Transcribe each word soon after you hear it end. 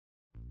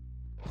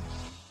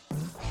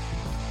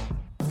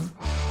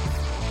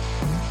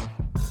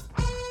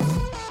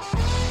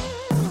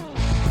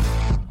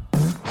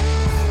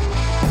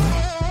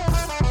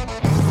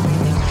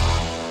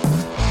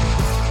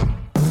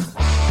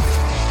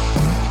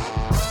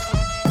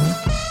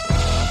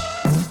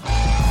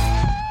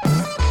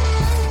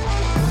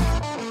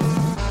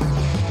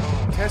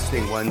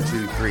Testing 1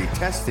 2 3.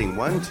 Testing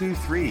 1 2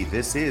 3.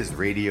 This is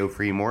Radio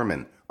Free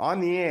Mormon on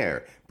the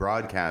air,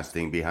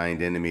 broadcasting behind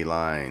enemy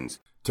lines.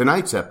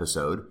 Tonight's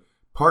episode,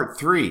 part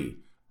 3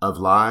 of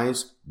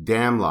Lies,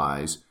 Damn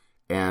Lies,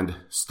 and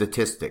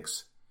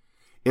Statistics.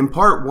 In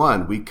part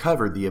 1, we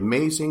covered the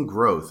amazing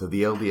growth of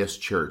the LDS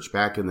Church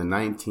back in the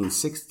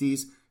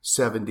 1960s,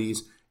 70s,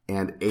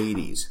 and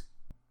 80s.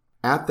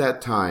 At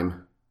that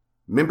time,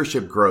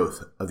 membership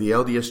growth of the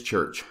LDS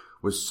Church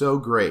was so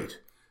great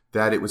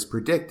that it was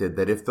predicted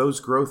that if those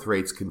growth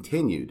rates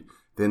continued,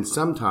 then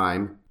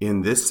sometime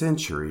in this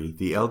century,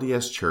 the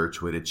LDS Church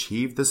would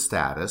achieve the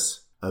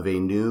status of a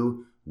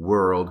new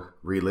world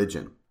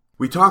religion.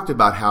 We talked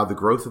about how the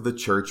growth of the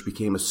church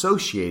became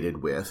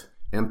associated with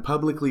and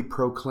publicly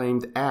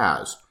proclaimed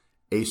as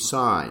a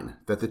sign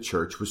that the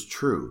church was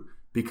true,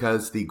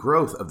 because the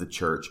growth of the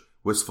church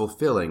was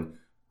fulfilling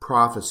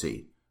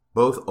prophecy,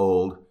 both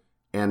old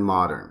and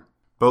modern,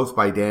 both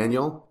by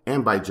Daniel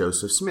and by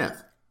Joseph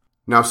Smith.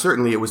 Now,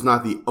 certainly it was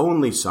not the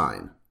only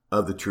sign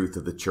of the truth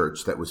of the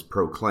church that was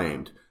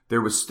proclaimed. There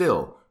was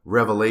still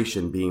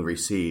revelation being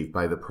received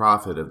by the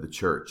prophet of the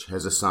church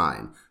as a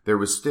sign. There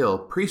was still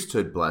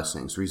priesthood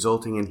blessings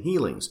resulting in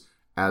healings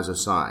as a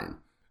sign.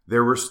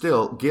 There were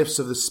still gifts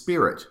of the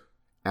Spirit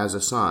as a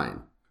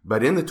sign.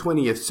 But in the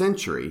 20th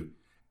century,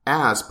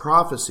 as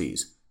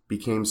prophecies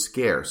became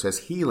scarce,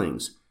 as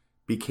healings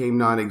became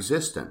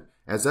non-existent,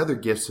 as other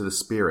gifts of the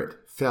Spirit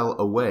fell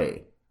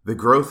away, the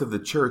growth of the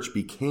church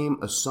became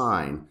a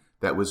sign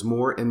that was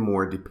more and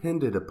more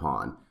depended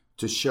upon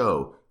to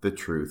show the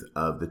truth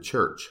of the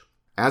church.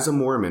 As a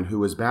Mormon who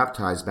was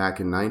baptized back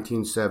in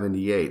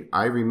 1978,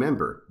 I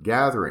remember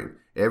gathering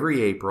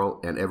every April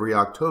and every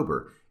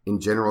October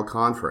in General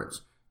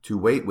Conference to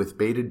wait with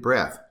bated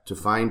breath to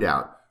find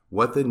out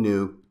what the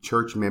new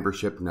church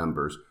membership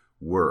numbers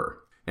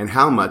were and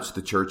how much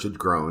the church had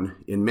grown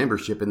in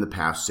membership in the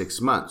past 6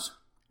 months.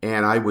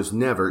 And I was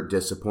never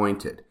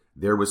disappointed.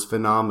 There was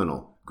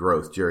phenomenal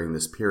growth during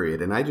this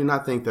period, and I do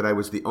not think that I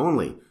was the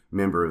only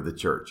member of the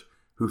church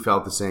who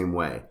felt the same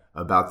way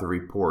about the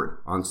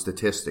report on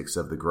statistics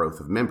of the growth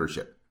of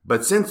membership.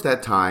 But since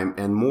that time,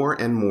 and more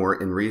in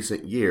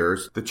recent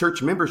years, the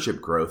church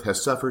membership growth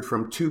has suffered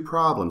from two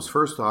problems.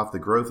 First off, the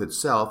growth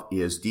itself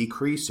is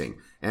decreasing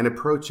and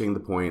approaching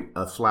the point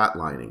of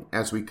flatlining,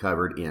 as we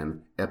covered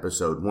in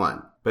episode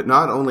 1. But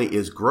not only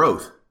is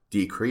growth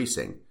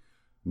decreasing,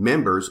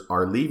 members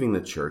are leaving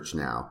the church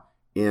now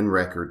in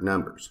record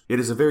numbers. It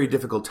is a very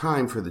difficult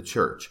time for the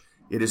church.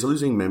 It is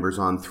losing members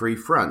on 3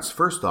 fronts.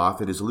 First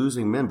off, it is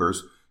losing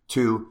members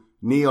to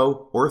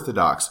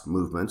neo-Orthodox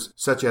movements,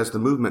 such as the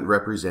movement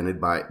represented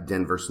by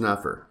Denver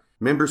Snuffer.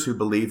 Members who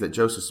believe that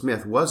Joseph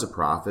Smith was a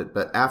prophet,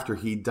 but after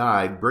he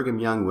died, Brigham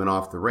Young went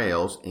off the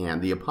rails,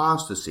 and the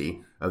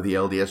apostasy of the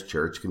LDS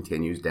Church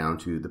continues down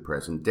to the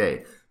present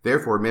day.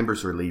 Therefore,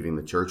 members are leaving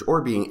the church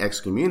or being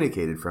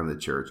excommunicated from the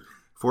church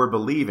for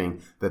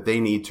believing that they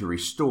need to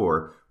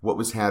restore what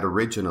was had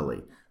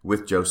originally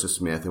with Joseph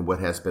Smith and what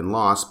has been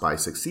lost by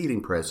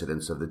succeeding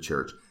presidents of the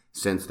church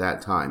since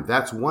that time.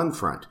 That's one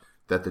front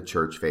that the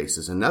church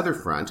faces. Another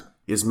front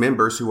is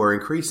members who are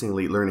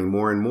increasingly learning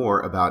more and more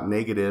about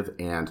negative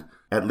and,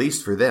 at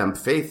least for them,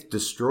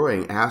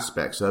 faith-destroying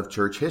aspects of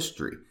church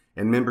history,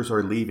 and members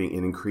are leaving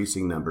in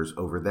increasing numbers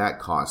over that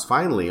cause.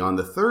 Finally, on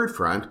the third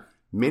front,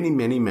 many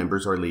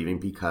members are leaving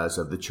because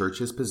of the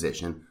church's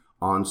position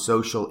on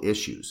social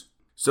issues.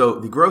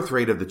 So the growth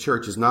rate of the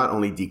church is not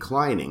only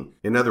declining,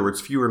 in other words,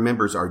 fewer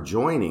members are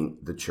joining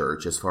the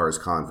church as far as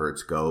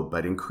converts go,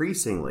 but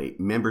increasingly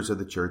members of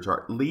the church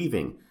are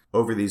leaving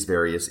over these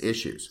various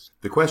issues.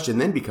 The question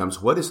then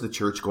becomes, what is the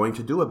church going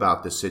to do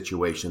about this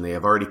situation? They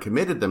have already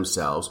committed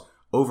themselves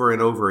over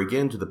and over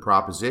again to the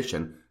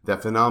proposition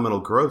that phenomenal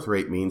growth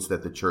rate means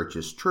that the church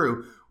is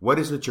true. What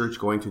is the church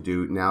going to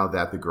do now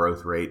that the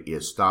growth rate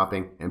is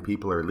stopping and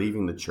people are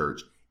leaving the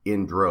church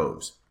in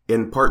droves?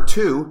 In part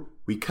 2,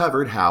 we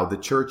covered how the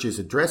church is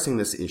addressing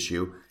this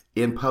issue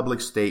in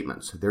public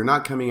statements. They're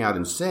not coming out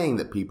and saying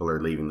that people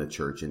are leaving the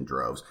church in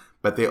droves,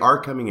 but they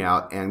are coming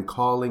out and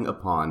calling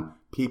upon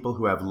people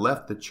who have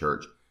left the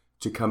church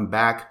to come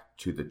back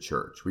to the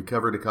church. We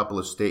covered a couple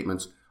of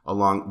statements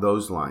along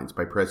those lines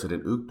by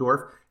President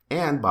Uchtdorf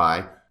and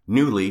by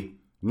newly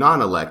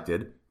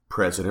non-elected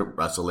President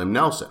Russell M.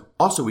 Nelson.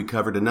 Also, we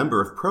covered a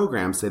number of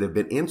programs that have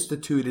been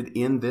instituted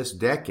in this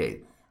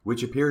decade,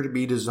 which appear to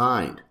be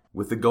designed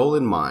with the goal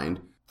in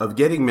mind of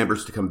getting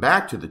members to come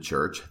back to the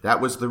church. That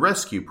was the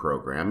rescue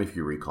program, if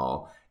you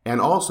recall,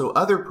 and also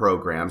other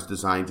programs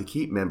designed to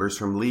keep members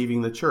from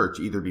leaving the church,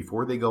 either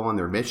before they go on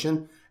their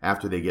mission,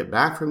 after they get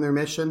back from their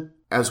mission,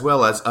 as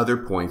well as other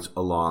points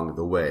along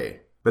the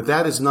way. But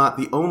that is not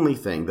the only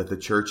thing that the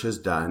church has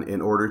done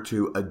in order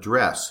to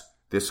address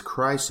this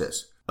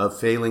crisis of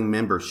failing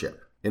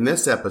membership. In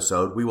this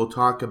episode, we will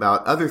talk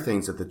about other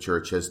things that the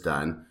church has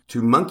done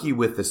to monkey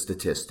with the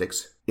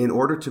statistics in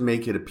order to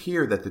make it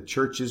appear that the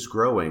church is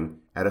growing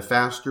at a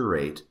faster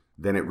rate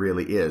than it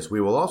really is.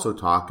 We will also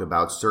talk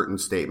about certain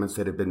statements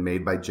that have been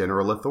made by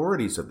general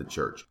authorities of the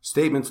church,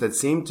 statements that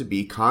seem to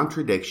be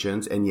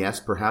contradictions and, yes,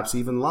 perhaps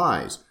even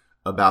lies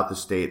about the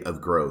state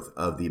of growth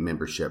of the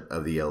membership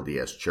of the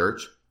LDS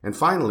Church. And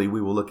finally,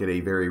 we will look at a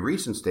very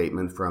recent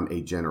statement from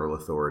a general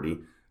authority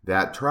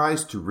that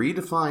tries to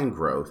redefine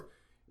growth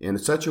in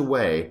such a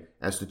way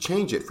as to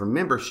change it from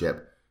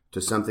membership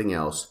to something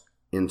else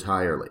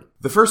entirely.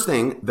 The first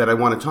thing that I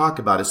want to talk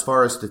about as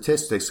far as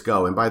statistics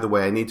go, and by the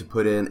way, I need to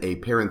put in a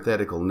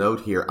parenthetical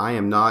note here. I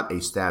am not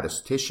a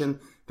statistician.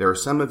 There are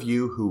some of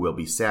you who will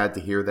be sad to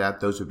hear that.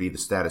 Those would be the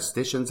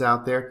statisticians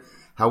out there.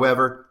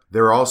 However,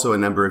 there are also a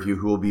number of you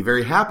who will be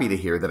very happy to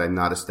hear that I'm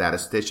not a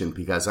statistician,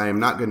 because I am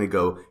not going to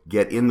go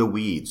get in the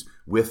weeds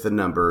with the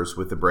numbers,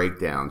 with the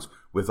breakdowns,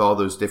 with all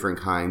those different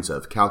kinds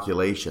of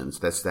calculations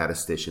that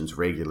statisticians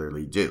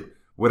regularly do.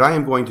 What I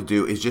am going to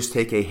do is just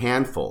take a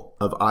handful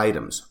of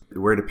items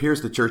where it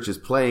appears the church is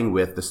playing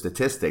with the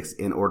statistics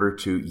in order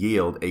to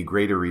yield a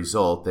greater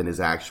result than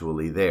is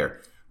actually there.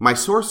 My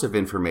source of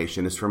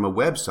information is from a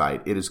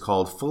website. It is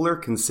called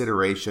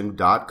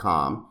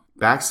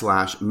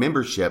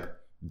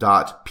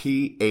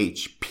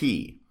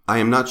fullerconsideration.com/membership.php. I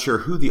am not sure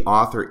who the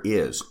author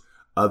is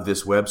of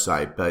this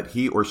website, but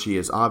he or she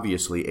is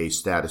obviously a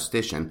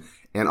statistician.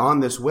 And on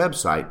this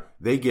website,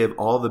 they give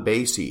all the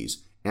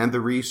bases and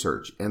the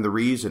research and the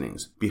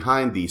reasonings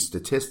behind these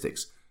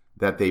statistics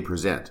that they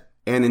present.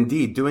 And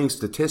indeed, doing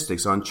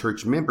statistics on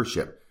church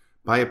membership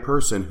by a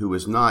person who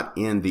is not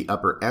in the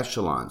upper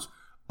echelons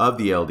of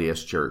the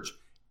LDS Church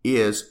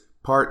is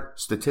part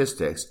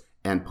statistics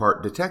and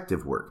part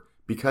detective work,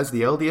 because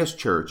the LDS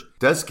Church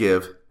does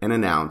give and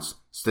announce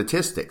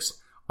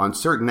statistics on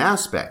certain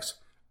aspects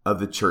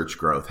of the church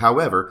growth.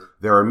 However,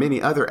 there are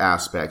many other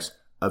aspects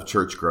of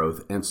church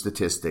growth and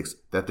statistics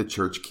that the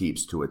church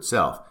keeps to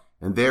itself.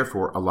 And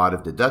therefore, a lot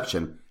of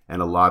deduction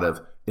and a lot of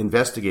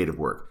investigative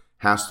work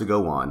has to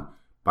go on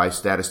by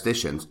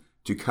statisticians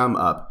to come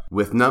up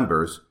with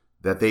numbers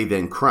that they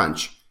then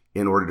crunch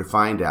in order to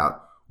find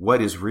out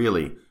what is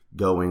really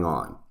going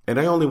on. And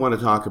I only want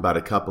to talk about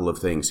a couple of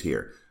things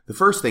here. The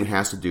first thing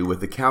has to do with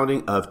the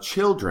counting of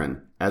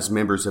children as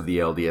members of the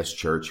LDS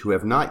Church who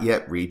have not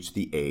yet reached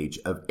the age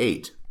of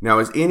 8. Now,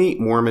 as any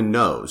Mormon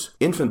knows,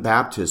 infant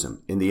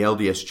baptism in the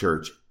LDS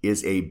Church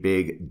is a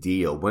big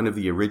deal. One of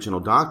the original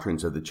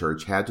doctrines of the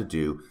church had to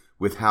do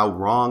with how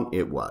wrong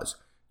it was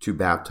to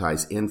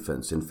baptize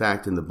infants. In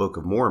fact, in the Book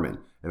of Mormon,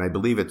 and I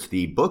believe it's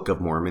the Book of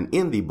Mormon,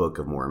 in the Book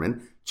of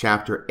Mormon,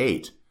 chapter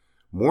 8,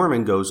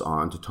 Mormon goes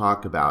on to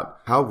talk about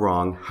how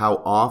wrong,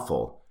 how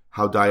awful,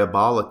 how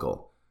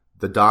diabolical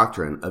the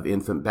doctrine of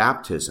infant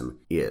baptism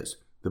is.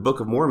 The Book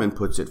of Mormon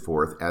puts it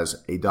forth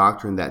as a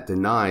doctrine that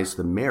denies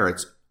the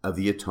merits of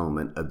the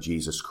atonement of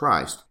Jesus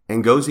Christ,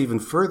 and goes even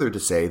further to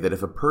say that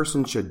if a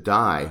person should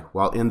die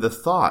while in the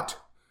thought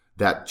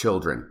that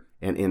children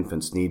and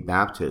infants need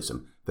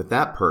baptism,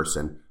 that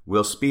person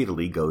will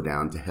speedily go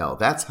down to hell.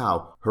 That's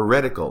how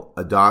heretical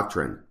a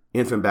doctrine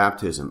infant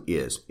baptism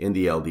is in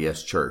the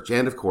LDS Church.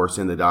 And of course,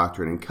 in the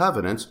Doctrine and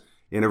Covenants,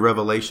 in a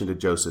revelation to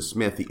Joseph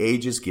Smith, the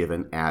age is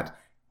given at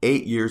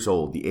 8 years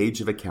old, the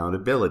age of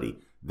accountability.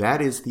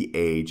 That is the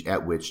age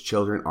at which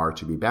children are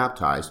to be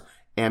baptized,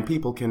 and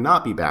people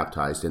cannot be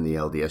baptized in the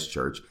LDS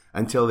Church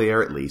until they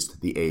are at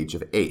least the age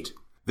of 8.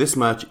 This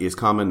much is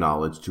common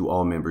knowledge to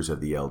all members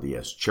of the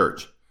LDS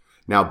Church.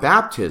 Now,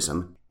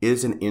 baptism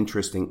is an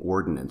interesting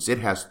ordinance. It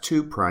has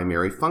two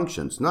primary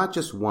functions, not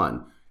just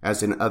one,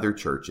 as in other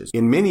churches.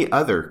 In many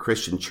other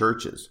Christian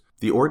churches,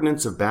 the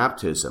ordinance of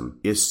baptism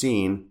is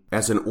seen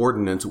as an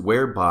ordinance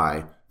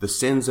whereby the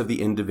sins of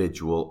the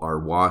individual are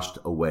washed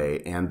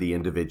away and the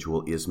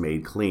individual is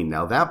made clean.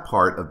 Now, that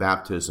part of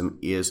baptism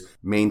is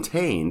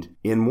maintained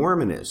in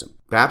Mormonism.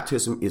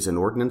 Baptism is an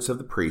ordinance of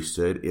the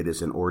priesthood. It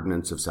is an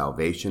ordinance of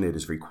salvation. It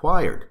is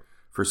required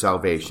for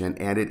salvation,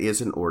 and it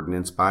is an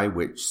ordinance by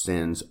which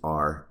sins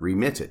are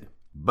remitted.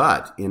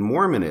 But in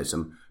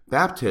Mormonism,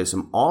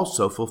 baptism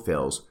also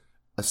fulfills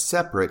a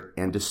separate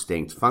and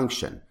distinct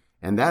function,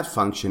 and that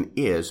function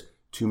is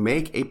to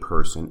make a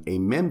person a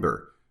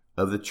member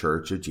of the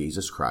Church of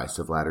Jesus Christ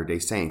of Latter-day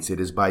Saints. It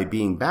is by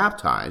being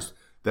baptized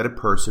that a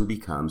person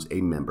becomes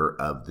a member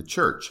of the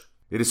church.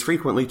 It is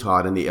frequently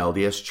taught in the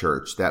LDS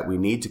Church that we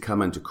need to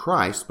come unto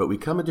Christ, but we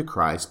come into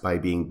Christ by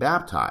being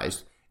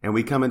baptized, and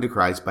we come into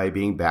Christ by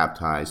being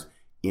baptized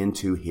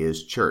into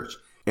His church.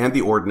 And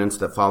the ordinance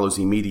that follows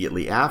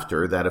immediately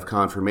after, that of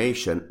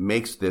confirmation,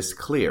 makes this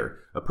clear.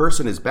 A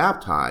person is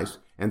baptized,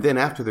 and then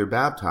after they're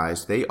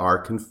baptized, they are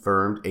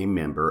confirmed a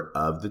member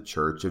of the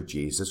Church of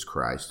Jesus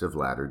Christ of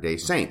Latter-day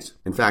Saints.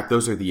 In fact,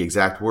 those are the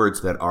exact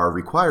words that are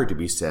required to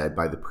be said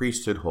by the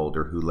priesthood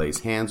holder who lays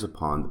hands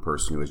upon the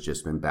person who has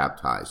just been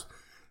baptized.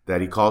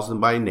 That he calls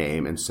them by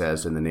name and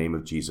says, in the name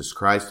of Jesus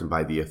Christ and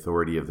by the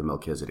authority of the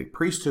Melchizedek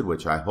priesthood,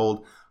 which I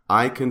hold,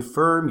 I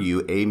confirm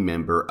you a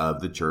member of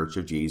the Church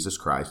of Jesus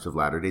Christ of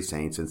Latter-day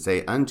Saints, and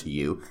say unto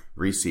you,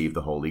 receive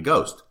the Holy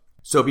Ghost.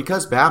 So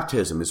because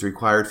baptism is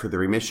required for the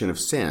remission of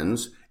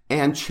sins,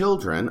 and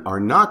children are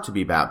not to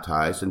be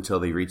baptized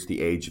until they reach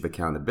the age of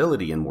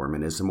accountability in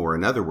Mormonism, or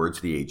in other words,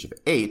 the age of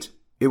 8,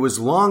 it was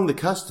long the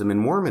custom in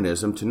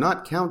Mormonism to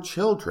not count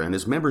children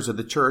as members of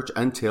the church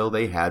until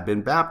they had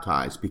been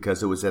baptized,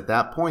 because it was at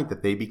that point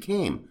that they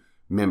became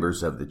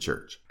members of the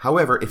church.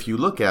 However, if you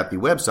look at the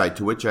website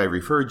to which I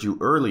referred you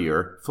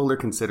earlier,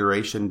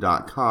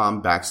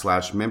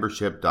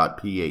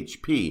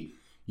 fullerconsideration.com/membership.php,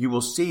 you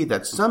will see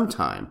that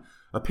sometime,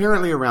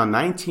 apparently around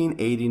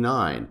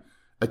 1989,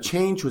 a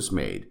change was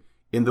made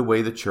in the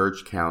way the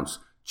church counts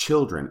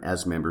children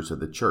as members of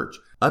the church.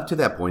 Up to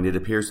that point, it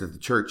appears that the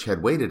church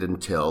had waited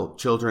until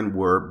children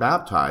were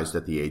baptized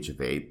at the age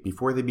of 8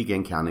 before they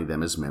began counting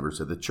them as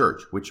members of the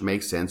church, which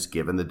makes sense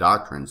given the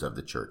doctrines of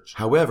the church.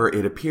 However,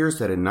 it appears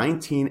that in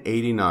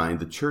 1989,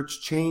 the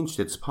church changed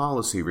its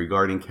policy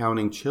regarding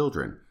counting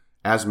children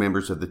as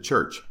members of the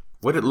church.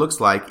 What it looks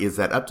like is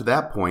that up to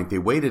that point, they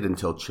waited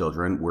until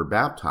children were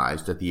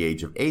baptized at the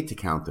age of 8 to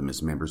count them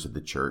as members of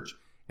the church,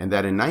 and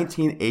that in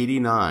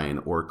 1989,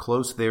 or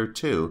close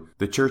thereto,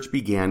 the church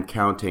began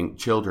counting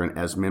children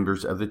as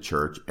members of the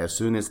church as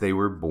soon as they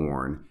were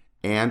born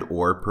and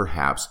or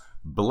perhaps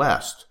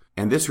blessed.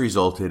 And this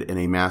resulted in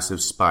a massive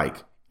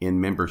spike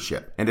in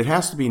membership. And it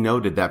has to be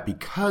noted that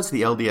because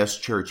the LDS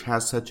Church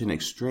has such an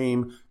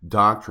extreme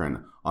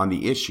doctrine on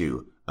the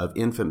issue of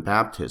infant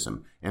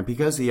baptism, and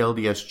because the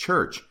LDS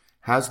Church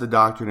has the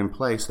doctrine in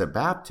place that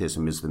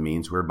baptism is the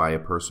means whereby a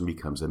person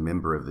becomes a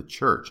member of the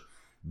church,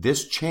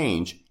 this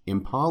change in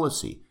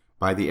policy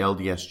by the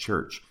LDS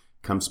Church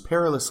comes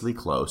perilously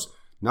close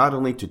not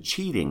only to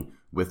cheating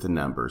with the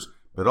numbers,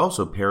 but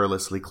also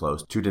perilously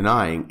close to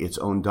denying its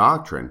own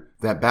doctrine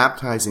that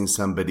baptizing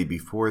somebody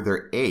before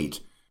they're 8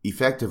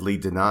 effectively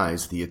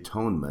denies the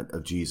atonement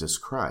of Jesus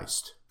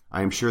Christ.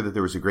 I am sure that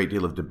there was a great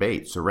deal of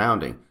debate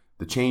surrounding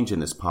the change in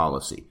this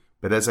policy,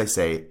 but as I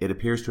say, it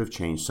appears to have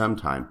changed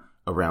sometime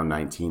around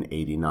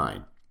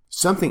 1989.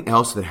 Something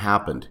else that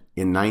happened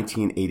in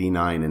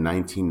 1989 and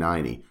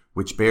 1990,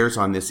 which bears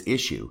on this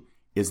issue,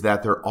 is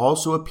that there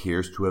also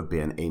appears to have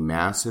been a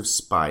massive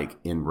spike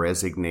in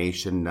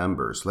resignation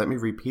numbers. Let me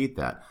repeat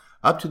that.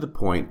 Up to the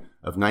point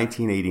of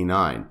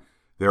 1989,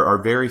 there are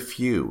very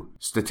few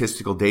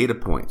statistical data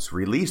points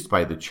released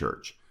by the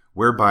church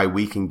whereby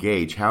we can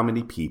gauge how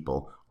many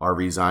people are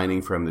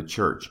resigning from the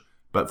church.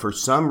 But for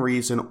some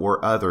reason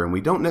or other, and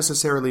we don't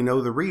necessarily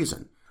know the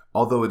reason,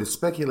 although it is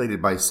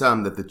speculated by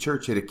some that the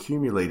church had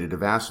accumulated a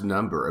vast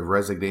number of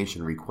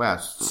resignation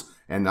requests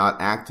and not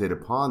acted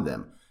upon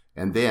them,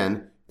 and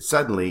then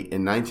suddenly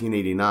in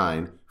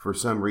 1989, for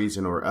some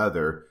reason or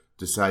other,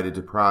 decided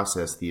to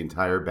process the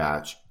entire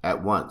batch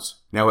at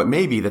once. Now, it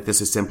may be that this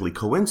is simply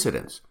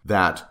coincidence,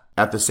 that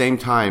at the same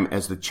time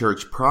as the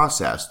church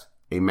processed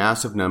a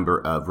massive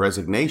number of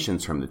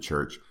resignations from the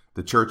church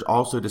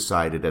also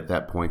decided at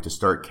that point to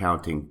start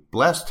counting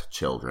blessed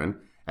children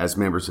as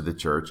members of the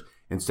church,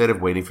 instead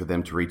of waiting for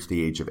them to reach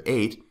the age of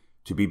 8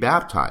 to be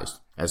baptized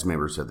as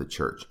members of the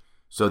church.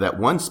 So that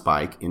one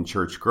spike in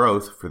church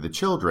growth for the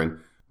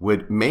children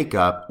would make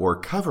up or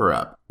cover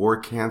up or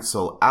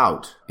cancel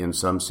out, in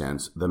some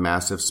sense, the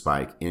massive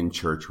spike in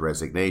church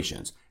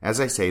resignations. As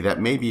I say,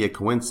 that may be a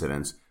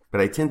coincidence,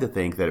 but I tend to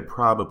think that it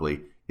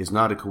probably is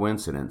not a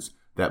coincidence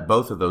that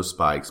both of those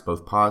spikes,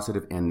 both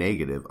positive and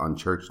negative on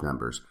church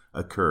numbers,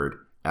 occurred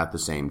at the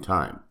same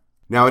time.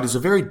 Now, it is a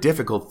very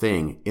difficult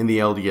thing in the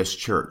LDS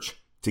Church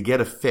to get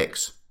a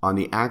fix on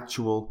the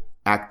actual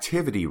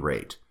activity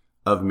rate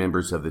of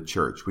members of the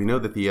church. We know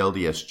that the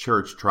LDS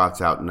Church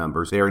trots out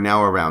numbers. They are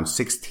now around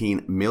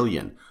 16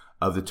 million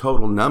of the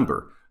total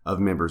number of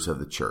members of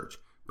the church.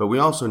 But we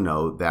also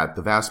know that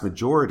the vast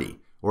majority,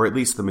 or at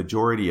least the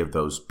majority of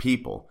those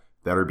people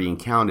that are being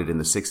counted in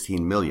the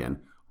 16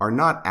 million, are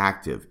not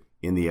active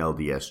in the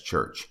LDS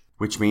Church,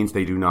 which means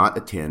they do not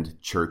attend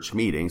church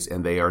meetings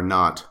and they are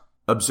not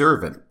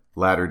observant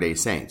Latter-day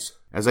Saints.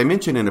 As I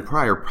mentioned in a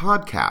prior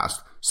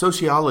podcast,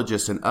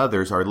 sociologists and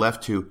others are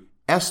left to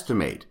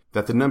estimate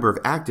that the number of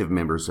active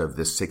members of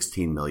this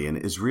 16 million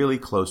is really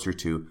closer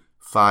to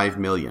 5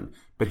 million.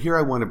 But here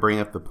I want to bring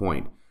up the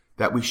point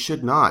that we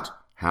should not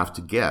have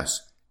to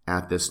guess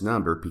at this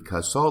number,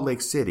 because Salt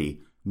Lake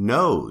City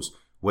knows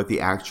what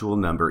the actual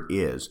number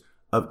is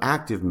of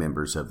active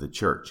members of the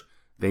church.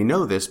 They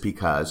know this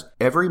because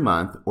every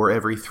month or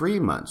every 3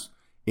 months,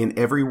 in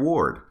every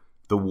ward,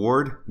 the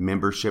ward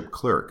membership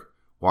clerk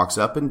walks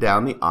up and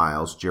down the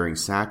aisles during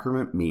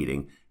sacrament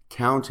meeting,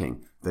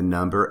 counting the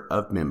number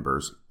of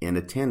members in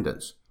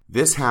attendance.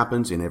 This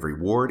happens in every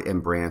ward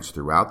and branch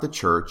throughout the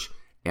church,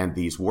 and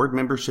these ward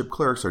membership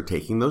clerks are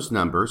taking those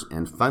numbers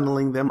and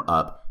funneling them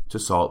up to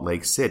Salt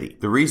Lake City.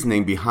 The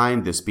reasoning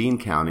behind this bean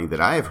counting that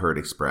I have heard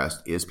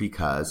expressed is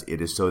because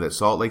it is so that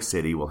Salt Lake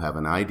City will have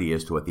an idea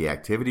as to what the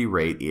activity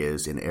rate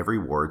is in every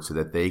ward, so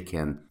that they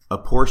can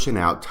apportion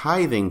out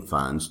tithing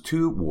funds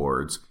to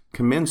wards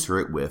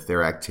commensurate with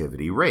their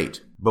activity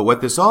rate. But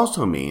what this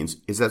also means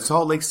is that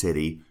Salt Lake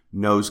City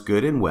knows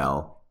good and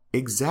well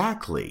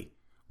exactly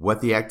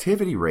what the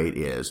activity rate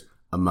is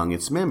among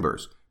its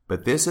members.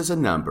 But this is a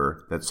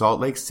number that Salt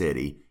Lake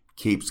City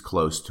keeps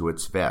close to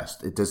its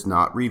vest. It does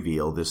not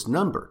reveal this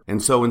number.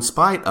 And so in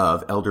spite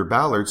of Elder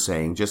Ballard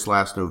saying just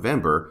last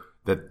November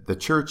that the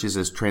church is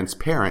as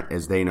transparent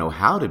as they know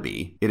how to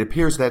be, it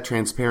appears that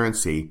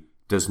transparency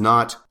does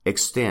not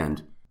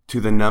extend to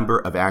the number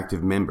of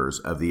active members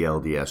of the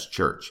LDS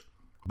Church.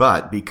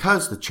 But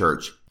because the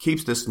church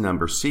keeps this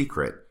number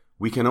secret,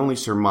 we can only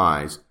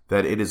surmise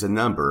that it is a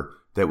number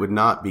that would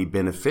not be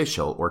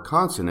beneficial or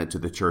consonant to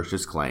the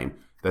church's claim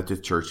that the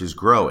church is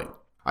growing.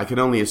 I can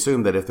only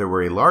assume that if there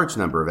were a large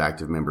number of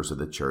active members of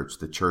the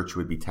church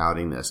would be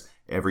touting this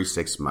every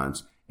 6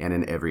 months and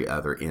in every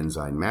other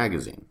Ensign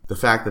magazine. The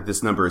fact that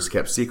this number is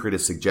kept secret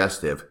is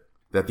suggestive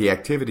that the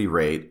activity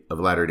rate of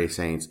Latter-day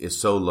Saints is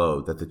so low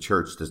that the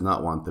church does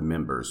not want the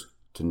members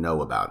to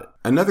know about it.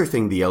 Another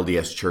thing the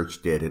LDS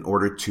Church did in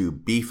order to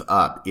beef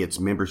up its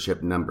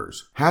membership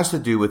numbers has to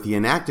do with the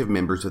inactive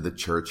members of the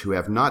church who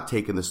have not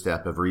taken the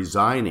step of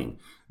resigning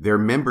their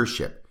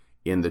membership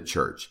in the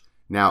church.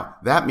 Now,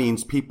 that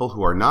means people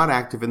who are not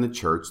active in the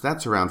church.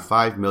 That's around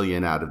 5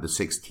 million out of the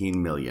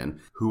 16 million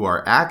who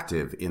are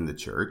active in the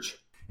church,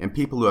 and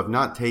people who have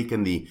not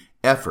taken the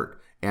effort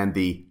and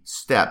the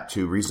step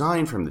to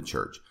resign from the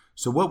church.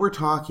 So what we're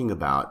talking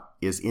about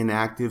is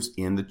inactives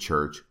in the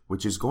church,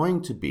 which is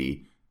going to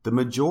be the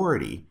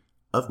majority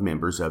of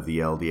members of the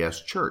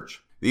LDS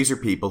Church. These are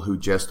people who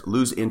just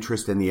lose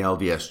interest in the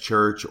LDS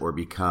Church or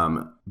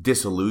become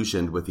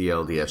disillusioned with the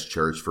LDS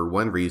Church for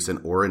one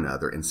reason or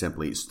another and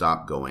simply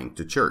stop going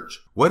to church.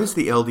 What does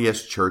the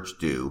LDS Church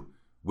do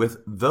with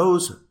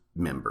those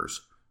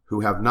members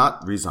who have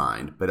not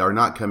resigned but are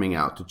not coming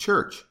out to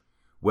church?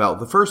 Well,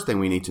 the first thing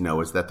we need to know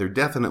is that they're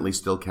definitely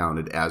still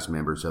counted as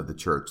members of the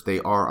church. They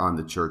are on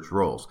the church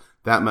rolls.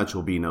 That much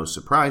will be no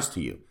surprise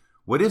to you.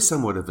 What is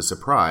somewhat of a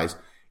surprise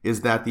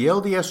is that the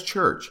LDS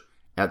Church,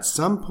 at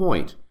some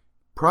point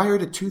prior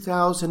to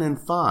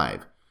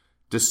 2005,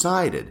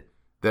 decided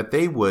that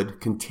they would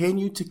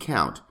continue to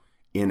count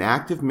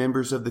inactive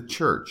members of the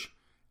church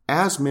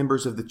as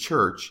members of the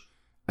church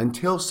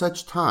until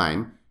such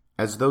time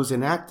as those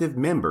inactive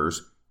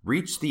members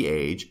reach the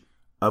age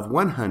of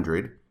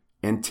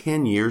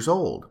 110 years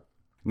old.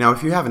 Now,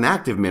 if you have an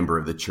active member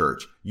of the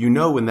church, you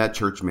know when that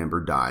church member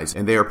dies,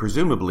 and they are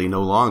presumably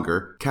no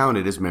longer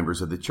counted as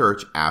members of the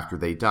church after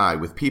they die.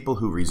 With people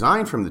who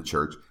resign from the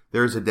church,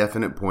 there is a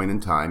definite point in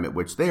time at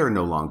which they are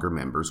no longer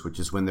members, which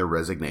is when their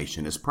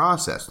resignation is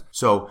processed.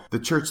 So the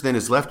church then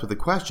is left with the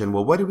question,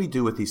 well, what do we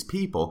do with these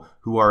people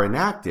who are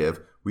inactive?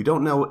 We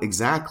don't know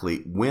exactly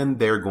when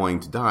they're going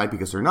to die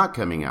because they're not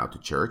coming out to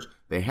church.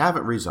 They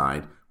haven't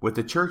resigned. What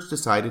the church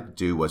decided to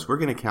do was we're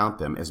going to count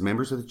them as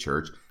members of the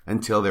church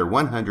until they're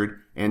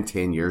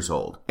 110 years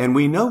old. And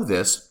we know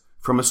this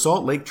from a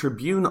Salt Lake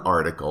Tribune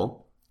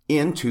article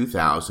in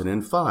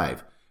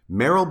 2005.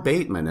 Merrill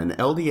Bateman, an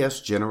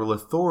LDS General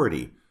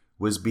Authority,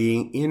 was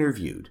being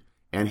interviewed,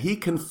 and he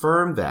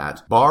confirmed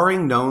that,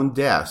 barring known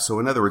deaths, so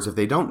in other words, if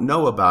they don't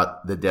know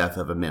about the death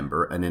of a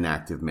member, an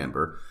inactive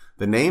member,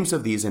 the names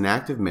of these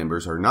inactive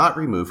members are not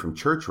removed from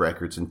church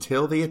records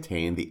until they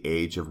attain the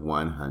age of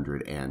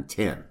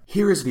 110.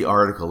 Here is the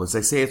article. As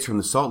I say, it's from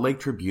the Salt Lake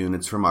Tribune.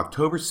 It's from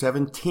October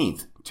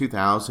 17th,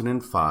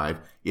 2005.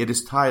 It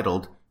is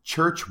titled,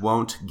 "Church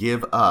Won't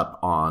Give Up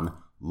on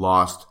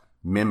Lost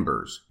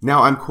Members."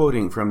 Now, I'm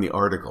quoting from the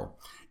article.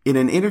 In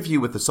an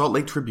interview with the Salt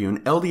Lake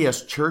Tribune,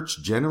 LDS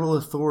Church General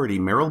Authority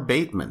Merrill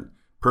Bateman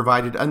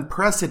provided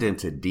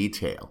unprecedented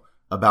detail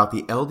about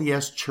the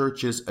LDS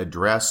Church's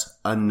address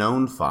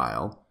unknown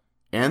file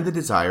and the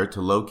desire to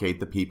locate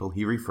the people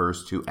he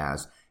refers to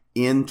as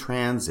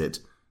in-transit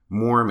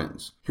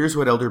Mormons. Here's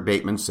what Elder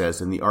Bateman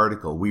says in the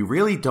article. "We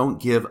really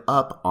don't give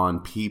up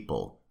on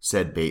people,"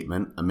 said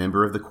Bateman, a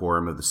member of the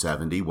Quorum of the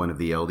 70, one of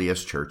the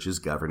LDS Church's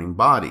governing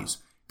bodies.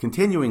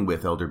 Continuing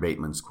with Elder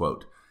Bateman's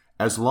quote,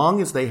 "As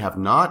long as they have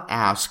not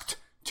asked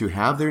to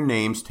have their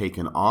names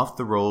taken off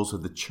the rolls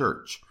of the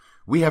church,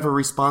 we have a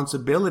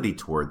responsibility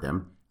toward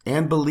them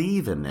and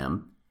believe in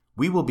them.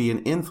 We will be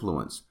an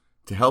influence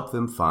to help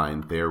them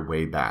find their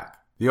way back."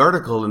 The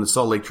article in the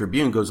Salt Lake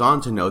Tribune goes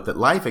on to note that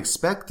life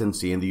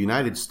expectancy in the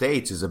United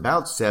States is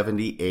about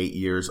 78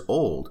 years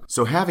old.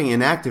 So having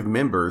inactive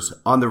members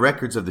on the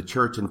records of the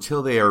church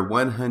until they are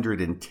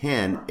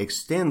 110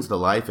 extends the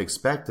life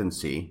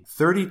expectancy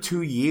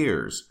 32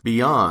 years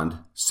beyond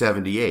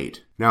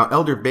 78. Now,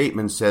 Elder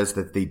Bateman says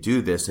that they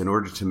do this in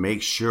order to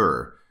make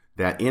sure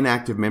that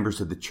inactive members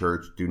of the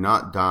church do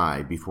not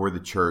die before the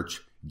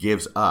church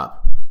gives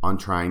up on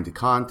trying to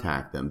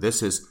contact them.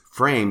 This is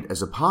framed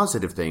as a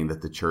positive thing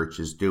that the church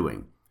is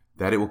doing,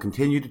 that it will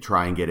continue to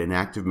try and get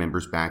inactive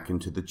members back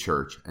into the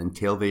church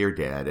until they are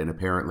dead, and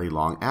apparently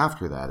long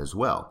after that as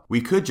well.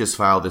 We could just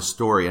file this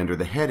story under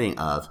the heading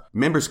of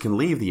members can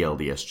leave the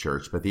LDS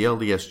Church, but the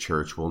LDS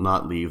Church will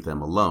not leave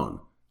them alone.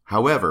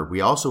 However,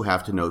 we also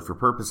have to note for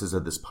purposes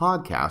of this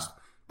podcast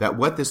that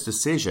what this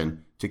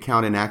decision to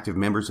count inactive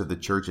members of the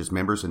church as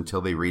members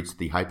until they reach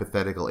the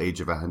hypothetical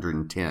age of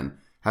 110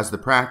 has the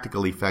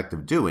practical effect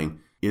of doing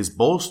is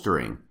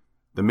bolstering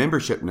the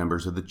membership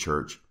numbers of the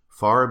church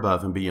far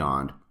above and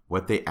beyond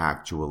what they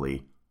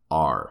actually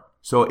are.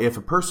 So if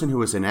a person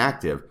who is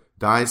inactive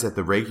dies at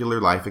the regular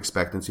life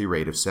expectancy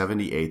rate of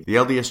 78, the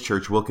LDS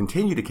Church will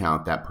continue to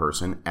count that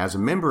person as a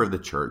member of the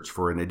church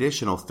for an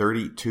additional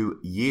 32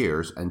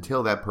 years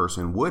until that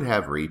person would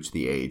have reached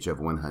the age of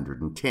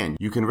 110.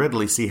 You can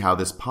readily see how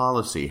this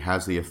policy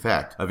has the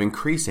effect of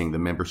increasing the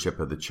membership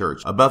of the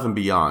church above and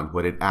beyond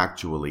what it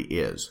actually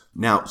is.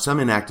 Now,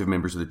 some inactive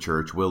members of the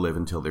church will live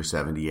until they're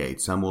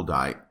 78. Some will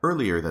die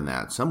earlier than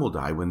that. Some will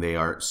die when they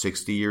are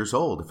 60 years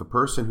old. If a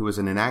person who is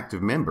an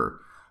inactive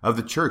member of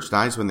the church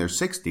dies when they're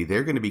 60,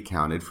 they're going to be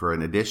counted for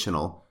an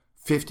additional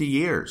 50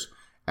 years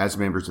as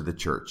members of the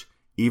church,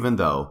 even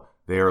though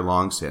they are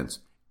long since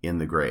in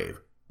the grave.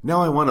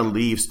 Now I want to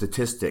leave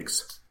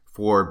statistics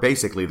for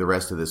basically the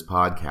rest of this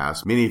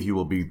podcast. Many of you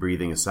will be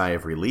breathing a sigh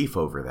of relief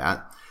over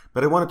that.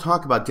 But I want to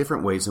talk about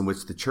different ways in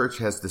which the church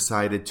has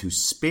decided to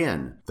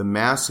spin the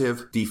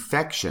massive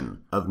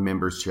defection of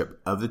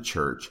membership of the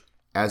church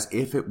as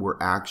if it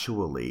were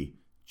actually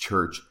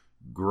church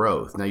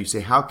growth. Now you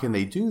say, how can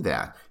they do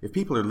that? If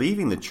people are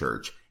leaving the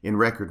church in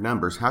record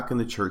numbers, how can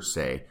the church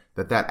say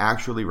that that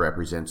actually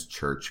represents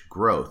church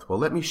growth? Well,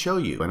 let me show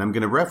you. And I'm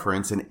going to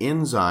reference an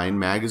Ensign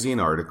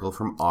magazine article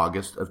from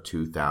August of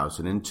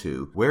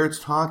 2002, where it's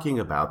talking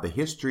about the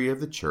history of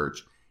the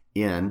church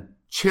in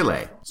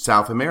Chile,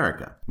 South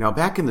America. Now,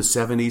 back in the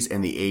 70s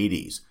and the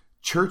 80s,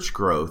 church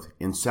growth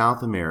in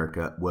South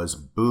America was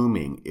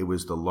booming. It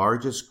was the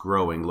largest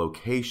growing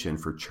location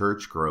for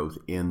church growth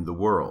in the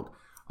world.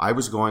 I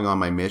was going on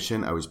my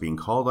mission. I was being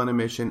called on a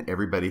mission.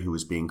 Everybody who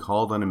was being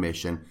called on a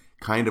mission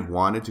kind of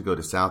wanted to go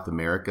to South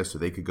America so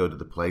they could go to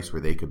the place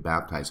where they could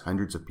baptize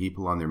hundreds of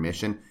people on their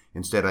mission.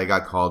 Instead, I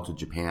got called to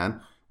Japan.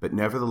 But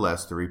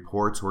nevertheless, the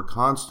reports were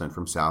constant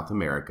from South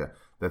America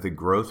that the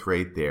growth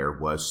rate there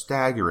was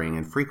staggering,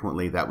 and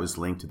frequently that was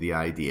linked to the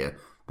idea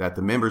that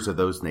the members of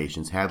those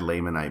nations had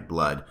Lamanite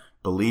blood,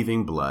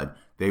 believing blood.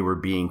 They were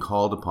being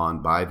called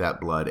upon by that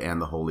blood and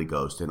the Holy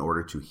Ghost in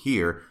order to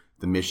hear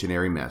the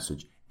missionary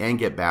message and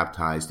get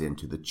baptized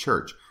into the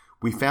church.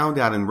 We found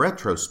out in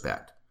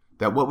retrospect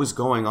that what was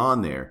going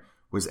on there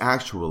was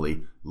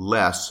actually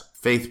less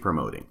faith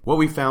promoting. What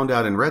we found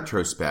out in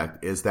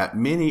retrospect is that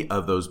many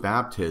of those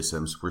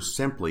baptisms were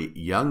simply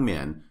young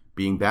men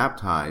being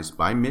baptized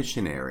by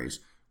missionaries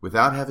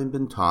without having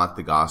been taught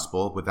the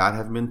gospel, without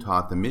having been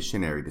taught the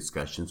missionary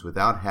discussions,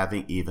 without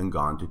having even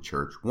gone to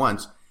church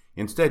once.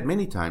 Instead,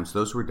 many times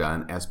those were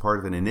done as part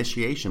of an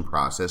initiation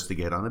process to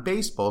get on a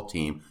baseball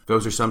team.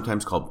 Those are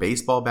sometimes called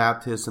baseball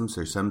baptisms.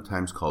 They're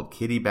sometimes called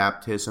kiddie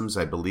baptisms.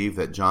 I believe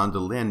that John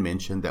DeLynn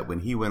mentioned that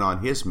when he went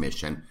on his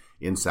mission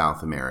in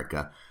South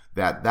America,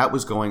 that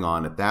was going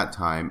on at that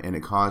time, and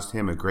it caused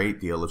him a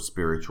great deal of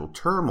spiritual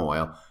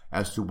turmoil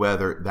as to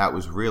whether that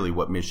was really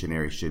what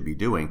missionaries should be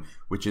doing,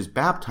 which is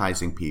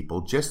baptizing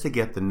people just to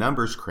get the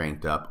numbers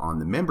cranked up on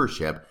the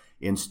membership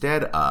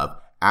instead of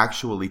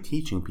actually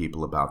teaching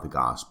people about the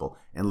gospel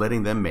and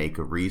letting them make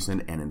a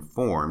reasoned and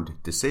informed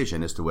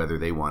decision as to whether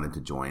they wanted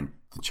to join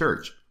the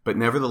church. But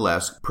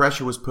nevertheless,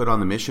 pressure was put on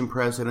the mission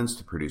presidents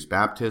to produce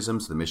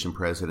baptisms. The mission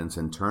presidents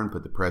in turn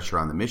put the pressure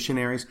on the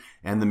missionaries,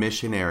 and the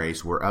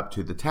missionaries were up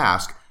to the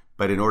task.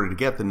 But in order to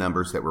get the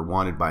numbers that were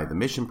wanted by the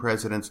mission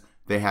presidents,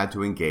 they had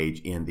to engage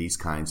in these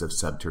kinds of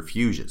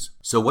subterfuges.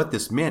 So what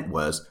this meant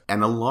was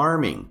an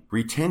alarming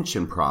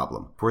retention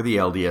problem for the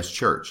LDS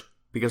Church,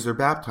 because they're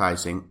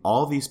baptizing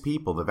all these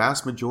people. The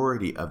vast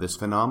majority of this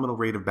phenomenal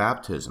rate of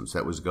baptisms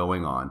that was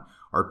going on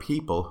are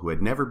people who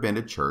had never been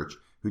to church,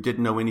 who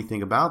didn't know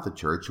anything about the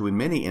church, who in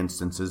many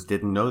instances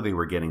didn't know they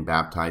were getting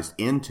baptized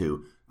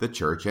into the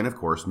church, and of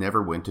course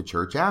never went to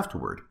church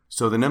afterward.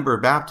 So the number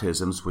of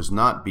baptisms was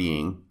not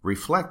being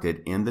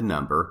reflected in the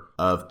number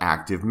of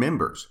active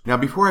members. Now,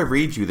 before I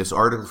read you this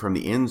article from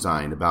the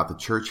Ensign about the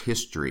church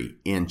history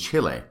in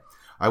Chile,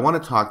 I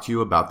want to talk to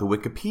you about the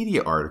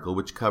Wikipedia article,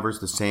 which covers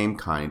the same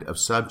kind of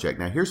subject.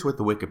 Now, here's what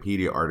the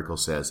Wikipedia article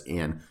says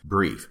in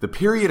brief. The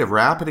period of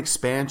rapid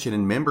expansion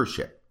in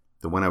membership,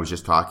 the one I was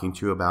just talking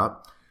to you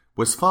about,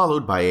 was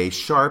followed by a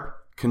sharp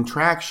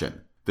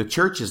contraction. The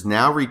church is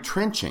now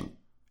retrenching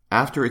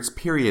after its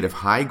period of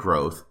high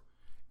growth,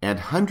 and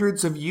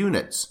hundreds of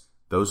units,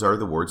 those are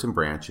the wards and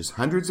branches,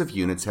 hundreds of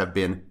units have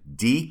been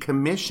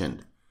decommissioned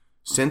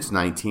since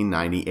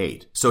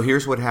 1998. So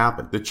here's what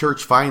happened. The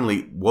church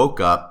finally woke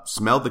up,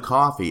 smelled the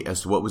coffee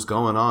as to what was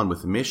going on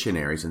with the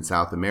missionaries in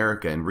South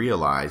America, and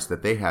realized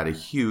that they had a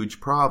huge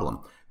problem.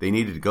 They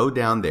needed to go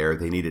down there.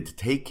 They needed to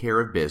take care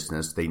of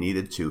business. They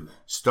needed to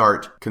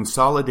start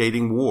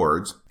consolidating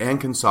wards and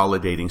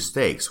consolidating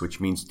stakes, which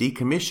means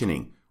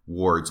decommissioning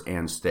wards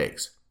and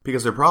stakes.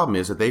 Because their problem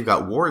is that they've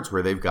got wards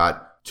where they've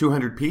got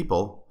 200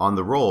 people on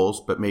the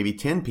rolls, but maybe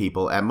 10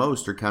 people at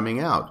most are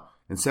coming out.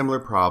 And similar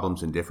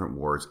problems in different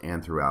wards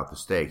and throughout the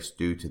stakes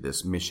due to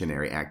this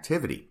missionary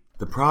activity.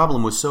 The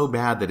problem was so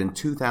bad that in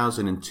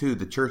 2002,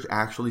 the church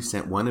actually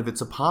sent one of its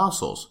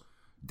apostles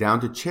down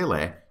to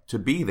Chile to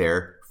be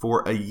there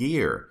for a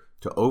year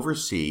to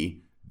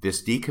oversee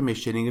this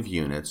decommissioning of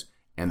units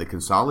and the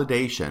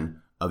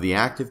consolidation of the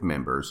active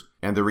members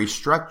and the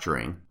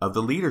restructuring of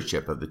the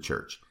leadership of the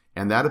church.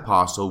 And that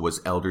apostle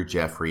was Elder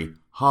Jeffrey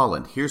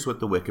Holland. Here's what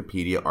the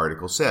Wikipedia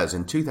article says.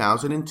 In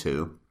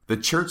 2002, the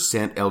church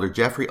sent Elder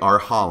Jeffrey R.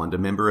 Holland, a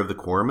member of the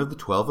Quorum of the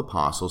 12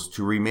 Apostles,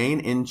 to remain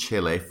in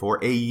Chile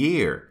for a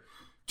year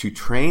to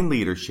train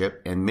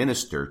leadership and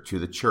minister to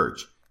the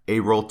church, a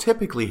role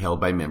typically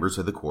held by members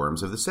of the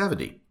Quorums of the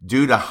 70.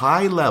 Due to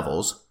high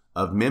levels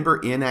of member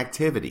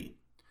inactivity,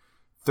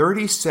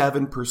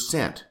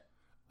 37%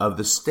 of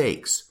the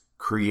stakes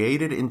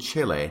created in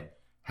Chile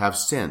have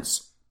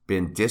since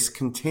been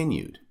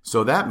discontinued.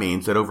 So that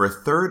means that over a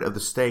third of the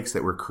stakes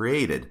that were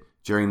created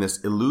during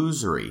this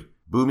illusory,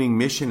 booming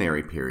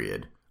missionary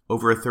period,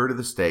 over a third of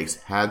the stakes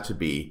had to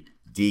be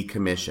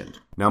decommissioned.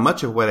 Now,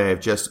 much of what I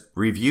have just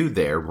reviewed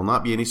there will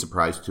not be any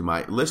surprise to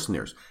my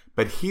listeners,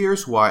 but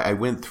here's why I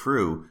went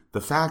through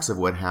the facts of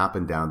what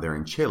happened down there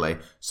in Chile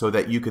so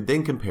that you could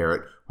then compare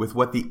it with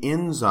what the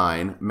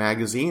Ensign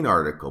magazine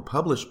article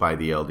published by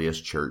the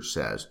LDS Church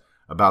says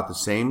about the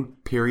same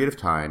period of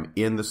time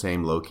in the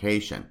same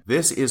location.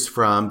 This is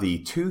from the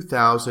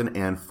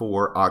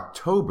 2004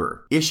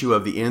 October issue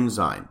of the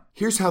Ensign.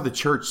 Here's how the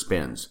church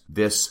spins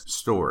this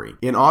story.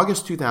 In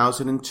August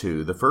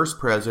 2002, the First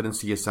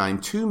Presidency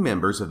assigned 2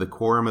 members of the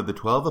Quorum of the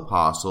 12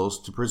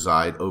 Apostles to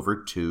preside over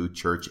 2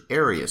 church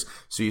areas.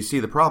 So you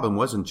see, the problem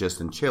wasn't just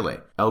in Chile.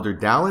 Elder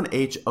Dallin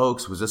H.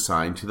 Oaks was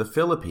assigned to the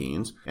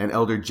Philippines and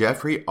Elder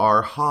Jeffrey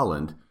R.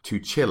 Holland to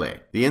Chile.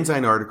 The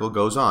Ensign article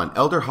goes on.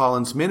 Elder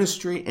Holland's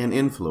ministry and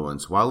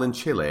influence while in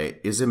Chile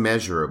is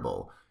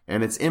immeasurable,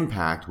 and its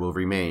impact will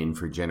remain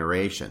for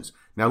generations.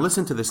 Now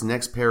listen to this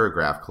next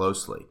paragraph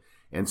closely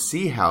and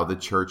see how the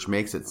church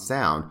makes it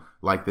sound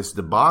like this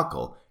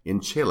debacle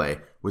in Chile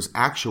was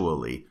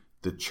actually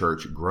the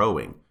church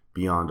growing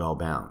beyond all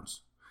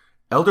bounds.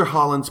 Elder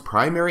Holland's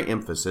primary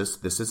emphasis,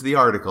 this is the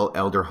article,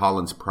 Elder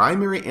Holland's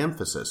primary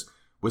emphasis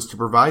was to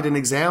provide an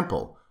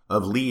example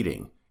of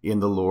leading in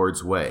the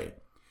Lord's way.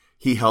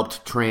 He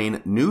helped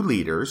train new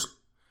leaders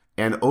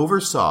and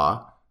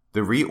oversaw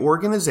the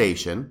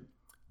reorganization,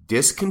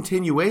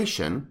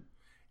 discontinuation,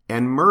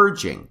 and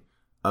merging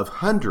of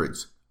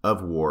hundreds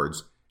of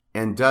wards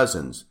and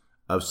dozens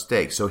of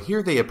stakes. So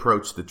here they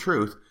approach the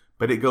truth,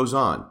 but it goes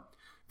on.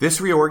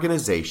 This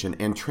reorganization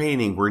and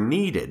training were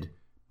needed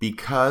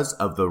because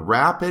of the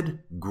rapid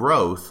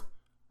growth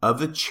of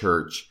the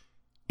church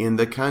in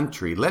the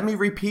country. Let me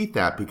repeat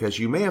that because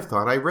you may have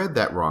thought I read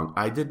that wrong.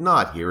 I did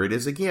not. Here it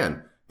is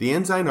again. The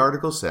Ensign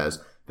article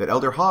says that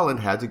Elder Holland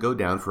had to go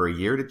down for a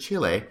year to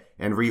Chile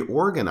and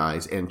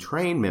reorganize and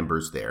train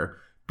members there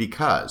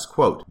because,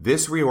 quote,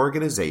 this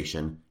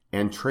reorganization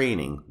and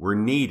training were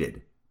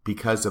needed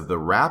because of the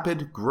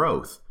rapid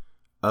growth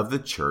of the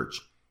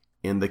church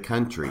in the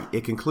country.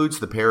 It concludes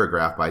the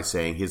paragraph by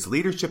saying his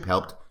leadership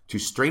helped to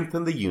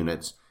strengthen the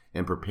units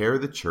and prepare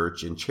the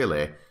church in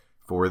Chile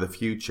for the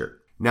future.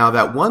 Now,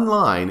 that one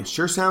line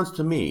sure sounds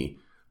to me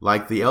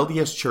like the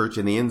LDS Church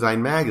in the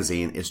Ensign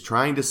magazine is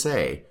trying to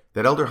say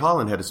that Elder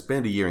Holland had to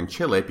spend a year in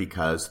Chile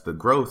because the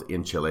growth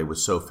in Chile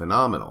was so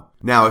phenomenal.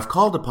 Now, if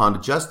called upon to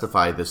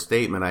justify this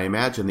statement, I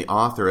imagine the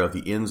author of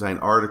the Ensign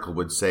article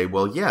would say,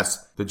 well,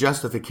 yes, the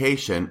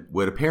justification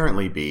would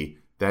apparently be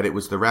that it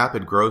was the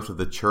rapid growth of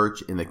the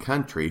church in the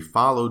country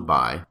followed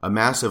by a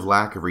massive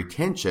lack of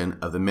retention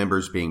of the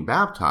members being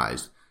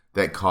baptized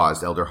that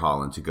caused Elder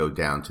Holland to go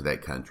down to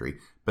that country.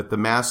 But the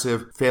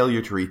massive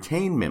failure to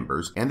retain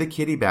members and the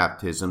kiddie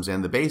baptisms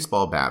and the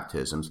baseball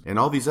baptisms and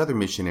all these other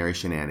missionary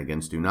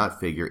shenanigans do not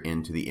figure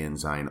into the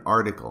Ensign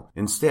article.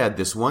 Instead,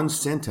 this one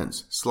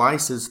sentence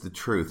slices the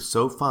truth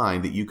so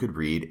fine that you could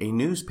read a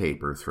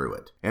newspaper through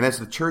it. And as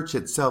the church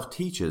itself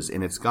teaches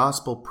in its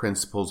Gospel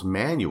Principles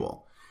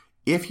Manual,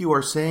 if you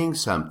are saying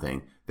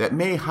something that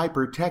may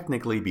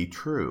hyper-technically be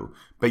true,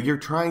 but you're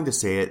trying to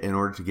say it in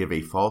order to give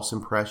a false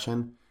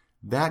impression,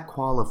 that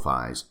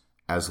qualifies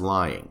as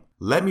lying.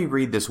 Let me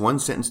read this one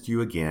sentence to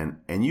you again,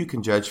 and you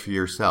can judge for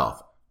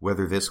yourself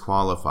whether this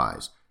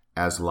qualifies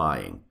as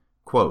lying.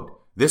 Quote,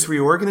 this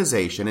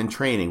reorganization and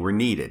training were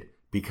needed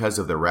because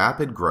of the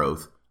rapid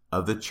growth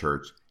of the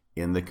church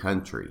in the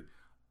country.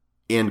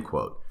 End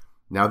quote.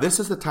 Now,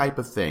 this is the type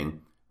of thing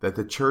that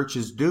the church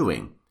is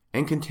doing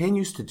and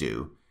continues to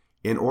do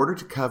in order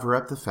to cover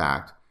up the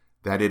fact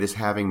that it is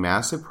having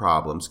massive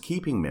problems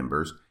keeping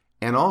members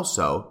and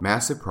also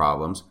massive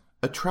problems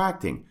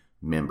attracting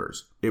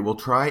members. It will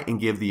try and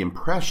give the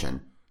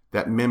impression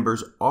that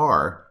members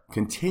are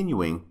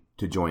continuing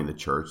to join the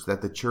church,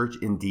 that the church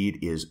indeed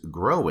is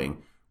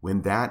growing,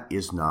 when that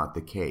is not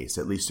the case,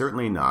 at least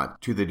certainly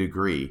not to the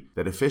degree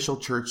that official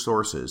church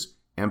sources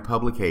and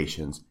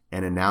publications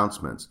and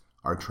announcements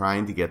are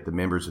trying to get the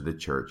members of the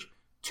church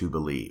to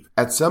believe.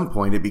 At some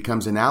point, it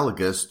becomes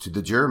analogous to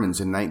the Germans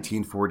in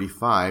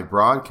 1945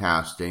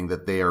 broadcasting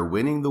that they are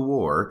winning the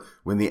war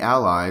when the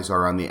Allies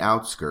are on the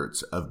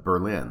outskirts of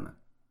Berlin.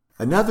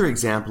 Another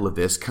example of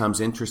this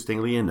comes,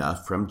 interestingly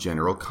enough, from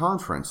General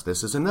Conference.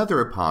 This is another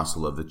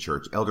apostle of the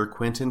church, Elder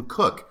Quentin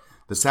Cook.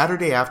 The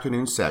Saturday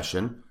afternoon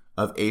session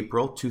of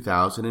April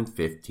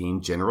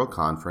 2015 General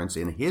Conference,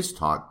 in his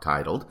talk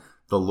titled,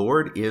 The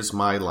Lord is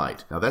My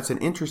Light. Now that's an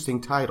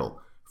interesting title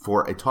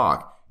for a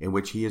talk in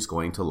which he is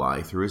going to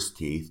lie through his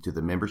teeth to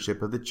the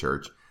membership of the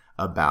church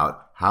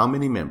about how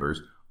many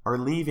members are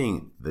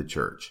leaving the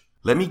church.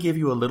 Let me give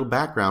you a little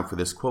background for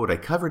this quote. I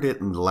covered it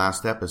in the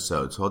last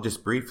episode, so I'll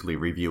just briefly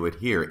review it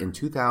here. In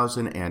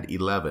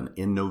 2011,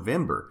 in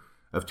November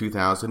of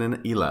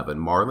 2011,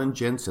 Marlin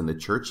Jensen, the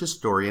church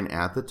historian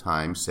at the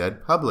time,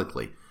 said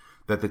publicly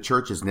that the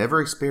church has never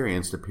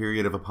experienced a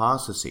period of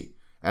apostasy,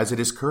 as it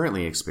is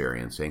currently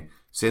experiencing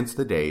since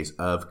the days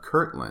of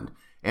Kirtland.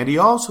 And he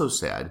also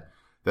said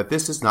that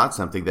this is not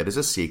something that is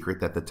a secret,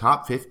 that the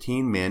top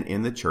 15 men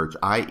in the church,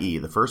 i.e.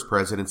 the First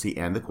Presidency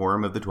and the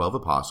Quorum of the 12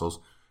 Apostles,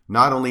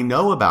 not only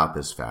know about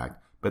this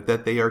fact, but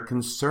that they are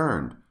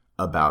concerned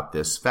about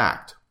this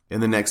fact.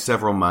 In the next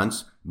several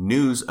months,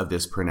 news of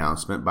this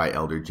pronouncement by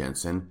Elder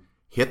Jensen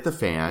hit the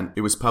fan.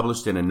 It was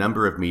published in a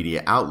number of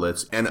media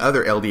outlets, and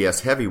other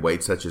LDS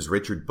heavyweights such as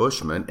Richard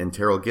Bushman and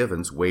Terrell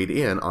Givens weighed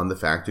in on the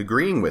fact,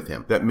 agreeing with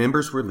him that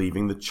members were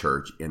leaving the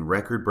church in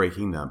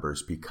record-breaking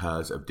numbers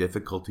because of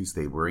difficulties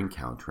they were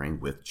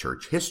encountering with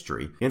church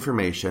history,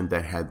 information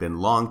that had been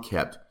long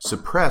kept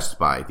suppressed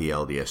by the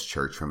LDS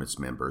Church from its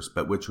members,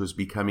 but which was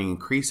becoming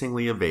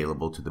increasingly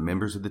available to the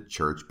members of the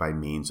church by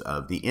means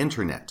of the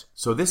internet.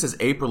 So this is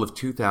April of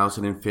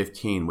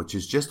 2015, which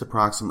is just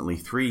approximately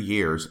 3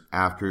 years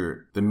after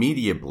the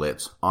media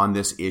blitz on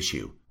this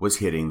issue was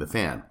hitting the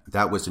fan.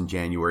 That was in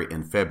January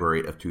and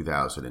February of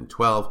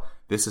 2012.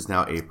 This is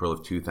now April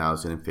of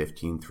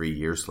 2015, 3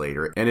 years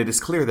later. And it is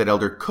clear that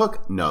Elder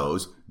Cook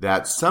knows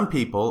that some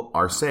people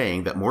are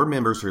saying that more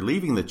members are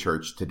leaving the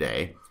church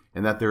today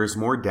and that there is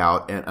more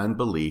doubt and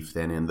unbelief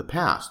than in the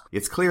past.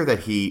 It's clear that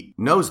he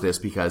knows this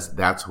because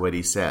that's what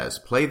he says.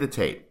 Play the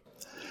tape.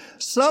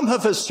 Some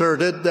have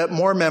asserted that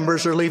more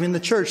members are leaving the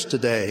church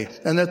today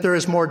and that there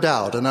is more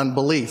doubt and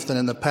unbelief than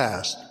in the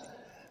past.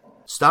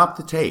 Stop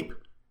the tape.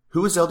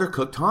 Who is Elder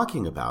Cook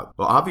talking about?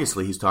 Well,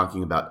 obviously he's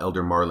talking about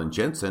Elder Marlin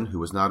Jensen, who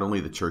was not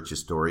only the church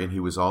historian, he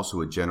was also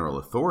a general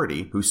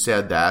authority, who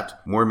said that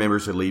more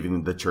members are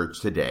leaving the church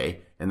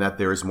today and that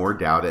there is more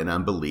doubt and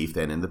unbelief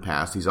than in the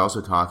past. He's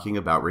also talking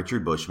about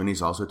Richard Bushman.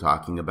 He's also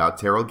talking about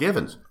Terrell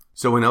Givens.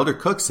 So when Elder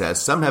Cook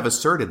says, some have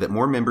asserted that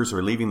more members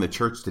are leaving the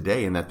church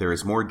today and that there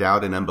is more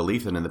doubt and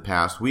unbelief than in the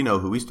past, we know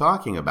who he's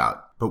talking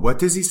about. But what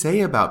does he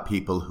say about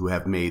people who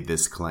have made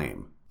this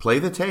claim? Play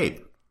the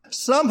tape.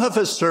 Some have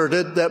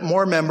asserted that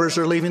more members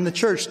are leaving the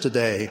church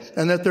today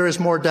and that there is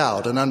more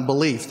doubt and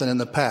unbelief than in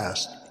the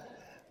past.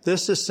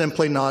 This is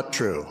simply not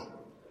true.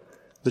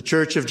 The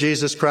Church of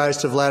Jesus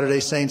Christ of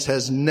Latter-day Saints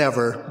has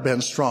never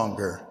been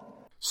stronger.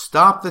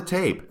 Stop the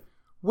tape.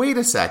 Wait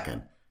a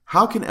second.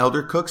 How can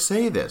Elder Cook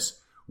say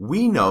this?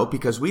 We know,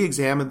 because we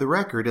examined the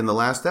record in the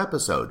last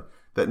episode,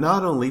 that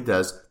not only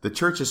does the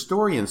church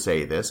historian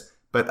say this,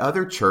 but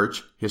other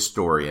church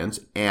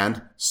historians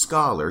and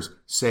scholars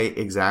say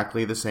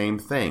exactly the same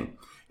thing.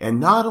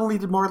 And not only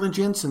did Marlin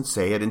Jensen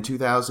say it in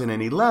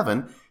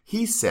 2011,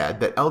 he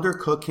said that Elder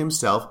Cook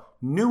himself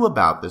knew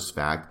about this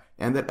fact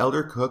and that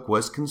Elder Cook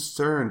was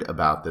concerned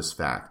about this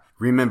fact.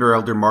 Remember,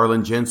 Elder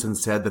Marlin Jensen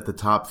said that the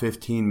top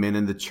 15 men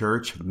in the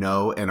church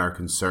know and are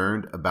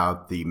concerned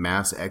about the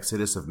mass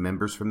exodus of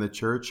members from the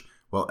church?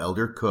 Well,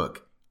 Elder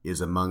Cook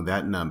is among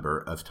that number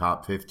of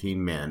top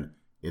 15 men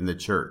in the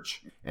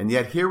church. And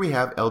yet here we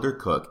have Elder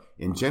Cook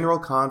in General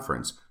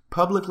Conference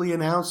publicly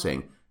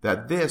announcing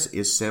that this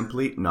is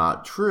simply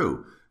not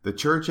true. The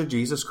Church of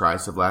Jesus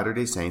Christ of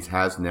Latter-day Saints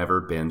has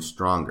never been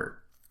stronger.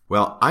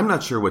 Well, I'm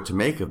not sure what to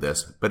make of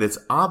this, but it's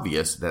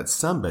obvious that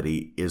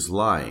somebody is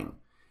lying.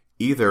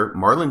 Either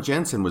Marlin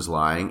Jensen was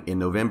lying in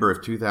November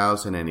of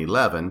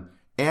 2011,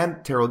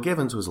 and Terrell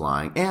Givens was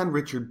lying, and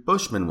Richard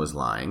Bushman was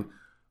lying,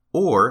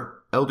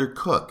 or Elder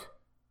Cook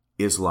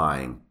is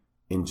lying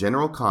in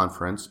General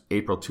Conference,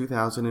 April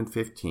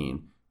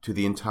 2015, to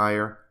the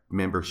entire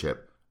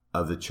membership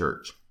of the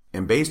church.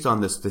 And based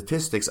on the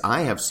statistics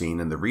I have seen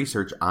and the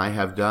research I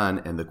have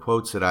done and the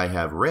quotes that I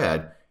have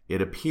read,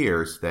 it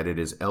appears that it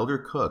is Elder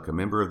Cook, a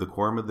member of the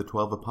Quorum of the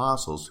 12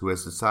 Apostles, who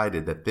has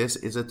decided that this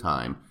is a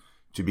time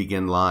to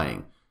begin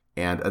lying.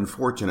 And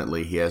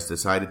unfortunately, he has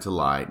decided to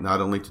lie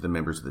not only to the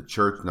members of the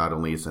church, not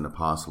only as an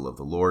apostle of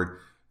the Lord,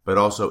 but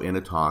also in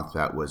a talk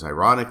that was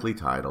ironically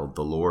titled,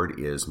 "The Lord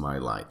is My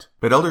Light."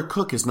 But Elder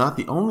Cook is not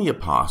the only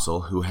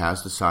apostle who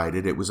has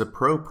decided it was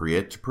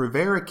appropriate to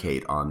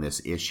prevaricate on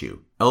this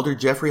issue. Elder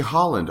Jeffrey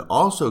Holland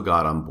also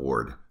got on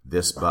board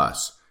this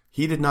bus.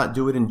 He did not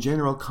do it in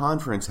General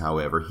Conference,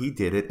 however. He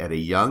did it at a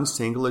young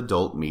single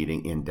adult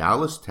meeting in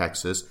Dallas,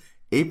 Texas,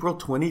 April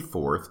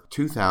 24th,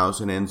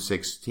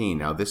 2016.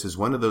 Now, this is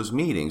one of those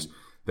meetings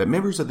that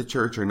members of the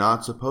church are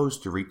not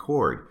supposed to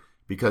record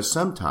because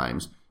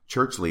sometimes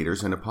church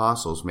leaders and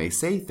apostles may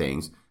say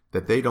things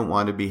that they don't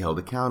want to be held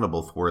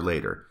accountable for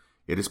later.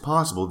 It is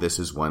possible this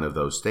is one of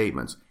those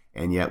statements,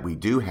 and yet we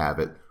do have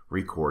it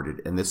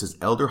recorded, and this is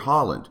Elder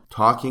Holland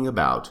talking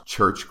about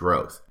church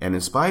growth. And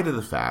in spite of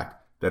the fact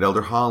that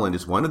Elder Holland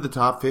is one of the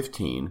top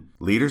 15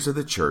 leaders of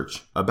the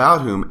church, about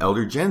whom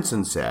Elder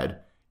Jensen said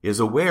is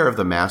aware of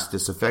the mass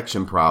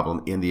disaffection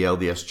problem in the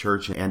LDS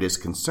Church and is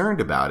concerned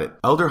about it,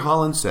 Elder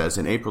Holland says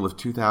in April of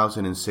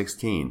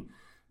 2016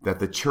 that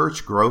the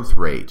church growth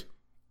rate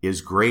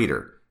is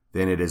greater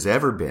than it has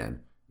ever been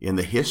in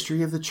the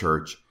history of the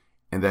church,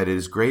 and that it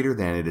is greater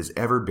than it has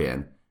ever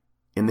been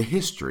in the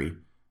history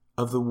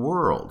of the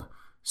world.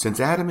 Since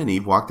Adam and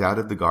Eve walked out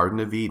of the Garden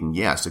of Eden,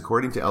 yes,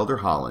 according to Elder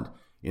Holland,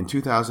 in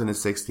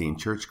 2016,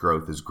 church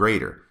growth is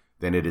greater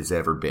than it has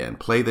ever been.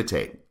 Play the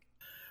tape.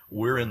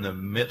 We're in the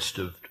midst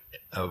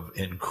of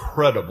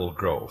incredible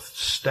growth,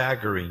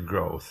 staggering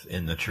growth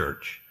in the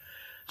church.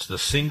 It's the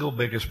single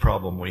biggest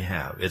problem we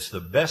have. It's the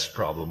best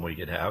problem we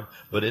could have,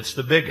 but it's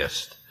the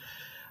biggest.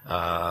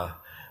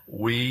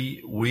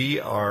 We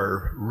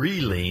are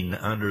reeling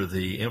under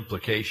the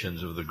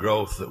implications of the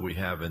growth that we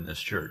have in this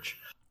church.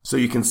 So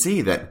you can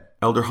see that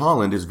Elder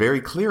Holland is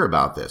very clear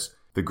about this.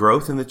 The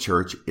growth in the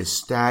church is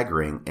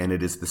staggering, and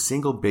it is the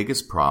single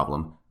biggest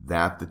problem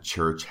that the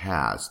church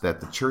has,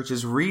 that the church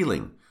is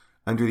reeling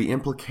under the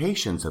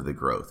implications of the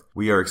growth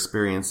we are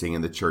experiencing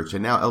in the church.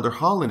 And now Elder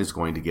Holland is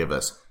going to give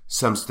us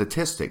some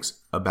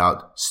statistics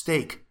about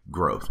stake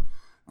growth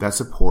that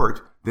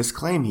support this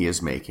claim he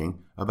is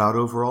making about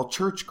overall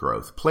church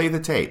growth. Play the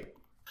tape.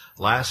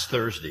 Last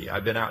Thursday,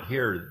 I've been out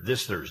here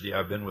this Thursday.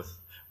 I've been with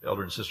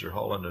Elder and Sister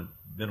Holland and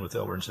been with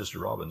Elder and Sister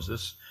Robbins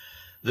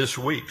this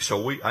week.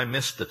 So I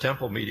missed the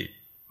temple meeting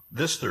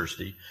this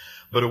Thursday.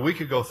 But a week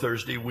ago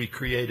Thursday, we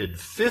created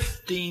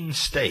 15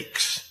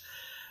 stakes.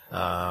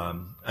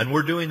 And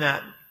we're doing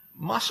that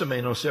más o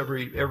menos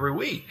every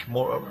week,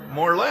 more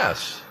or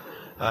less.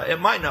 It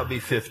might not be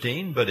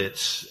 15, but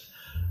it's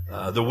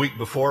the week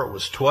before it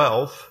was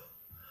 12.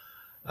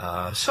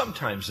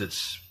 Sometimes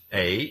it's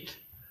 8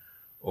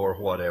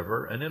 or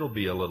whatever, and it'll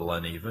be a little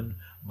uneven.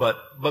 But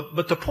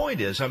the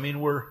point is, I mean,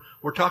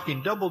 we're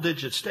talking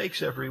double-digit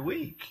stakes every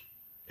week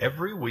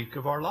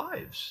of our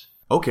lives.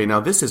 Okay, now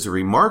this is a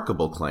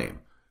remarkable claim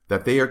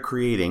that they are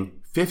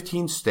creating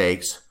 15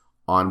 stakes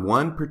on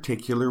one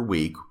particular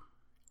week,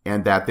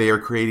 and that they are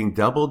creating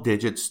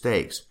double-digit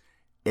stakes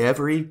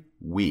every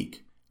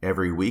week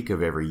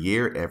of every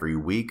year, every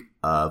week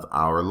of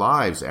our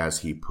lives, as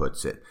he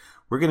puts it.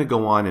 We're going to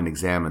go on and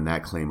examine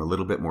that claim a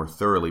little bit more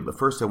thoroughly, but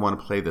first I want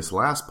to play this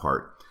last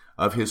part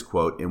of his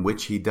quote in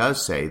which he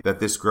does say that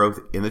this growth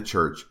in the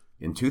church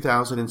in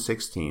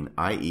 2016,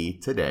 i.e.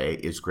 today,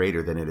 is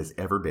greater than it has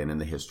ever been in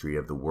the history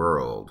of the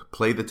world.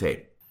 Play the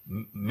tape.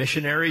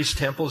 Missionaries,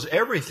 temples,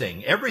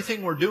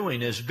 everything we're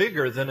doing is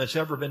bigger than it's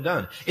ever been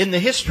done in the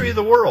history of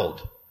the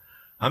world.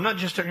 I'm not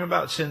just talking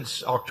about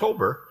since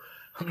October.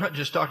 I'm not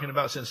just talking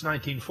about since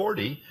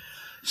 1940,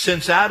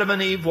 since Adam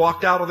and Eve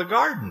walked out of the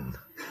garden.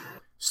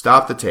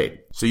 Stop the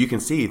tape. So you can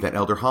see that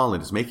Elder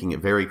Holland is making it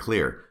very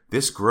clear.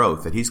 This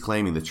growth that he's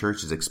claiming the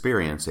church is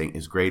experiencing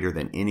is greater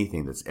than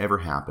anything that's ever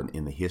happened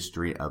in the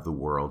history of the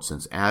world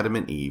since Adam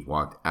and Eve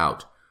walked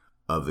out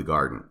of the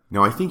garden.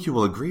 Now, I think you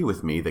will agree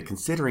with me that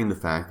considering the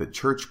fact that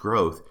church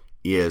growth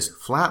is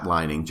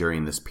flatlining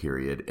during this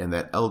period, and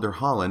that Elder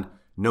Holland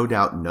no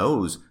doubt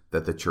knows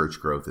that the church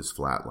growth is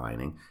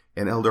flatlining,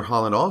 and Elder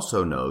Holland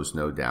also knows,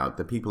 no doubt,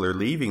 that people are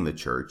leaving the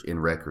church in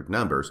record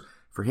numbers,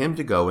 for him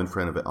to go in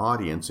front of an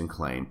audience and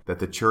claim that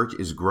the church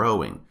is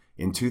growing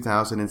in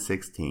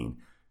 2016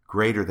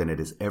 greater than it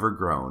has ever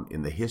grown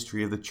in the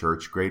history of the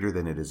church, greater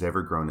than it has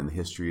ever grown in the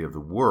history of the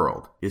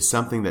world, is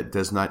something that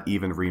does not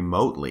even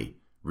remotely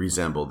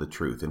resemble the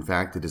truth. In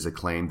fact, it is a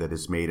claim that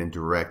is made in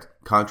direct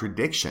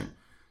contradiction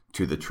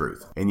to the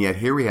truth. And yet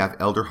here we have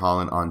Elder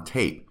Holland on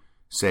tape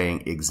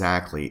saying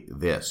exactly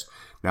this.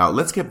 Now,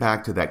 let's get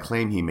back to that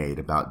claim he made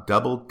about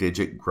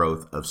double-digit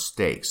growth of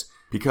stakes,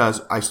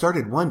 because I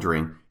started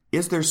wondering,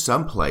 is there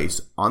some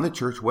place on the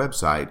church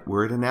website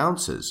where it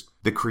announces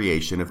the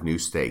creation of new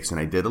stakes? And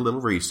I did a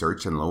little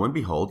research, and lo and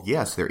behold,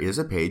 yes, there is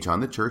a page on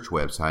the church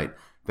website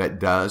that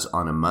does,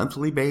 on a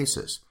monthly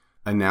basis,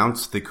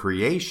 announce the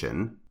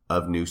creation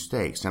of new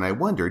stakes. And I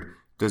wondered,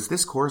 does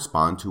this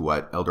correspond to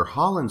what Elder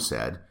Holland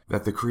said,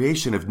 that the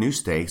creation of new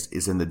stakes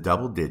is in the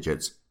double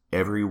digits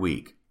every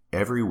week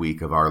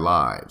of our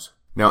lives?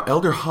 Now,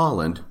 Elder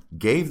Holland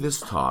gave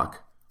this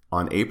talk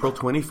on April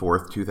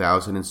 24th,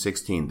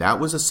 2016. That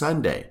was a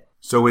Sunday.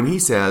 So when he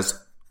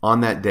says,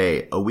 on that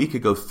day, a week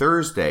ago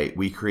Thursday,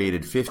 we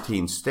created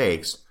 15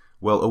 stakes,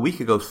 well, a week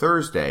ago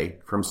Thursday,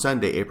 from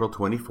Sunday, April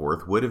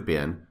 24th, would have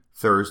been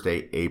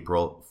Thursday,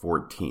 April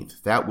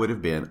 14th. That would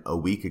have been a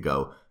week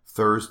ago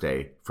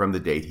Thursday from the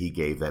date he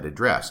gave that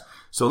address.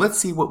 So let's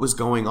see what was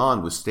going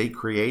on with stake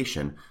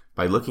creation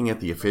by looking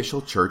at the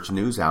official church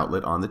news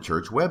outlet on the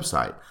church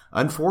website.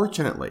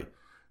 Unfortunately,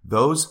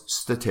 those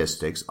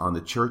statistics on the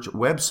church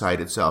website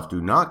itself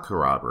do not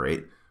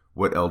corroborate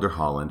what Elder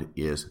Holland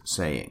is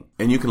saying.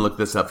 And you can look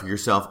this up for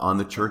yourself on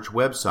the church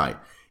website.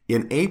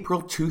 In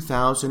April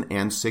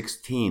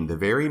 2016, the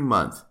very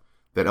month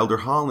that Elder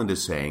Holland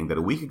is saying that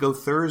a week ago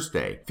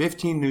Thursday,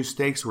 15 new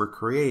stakes were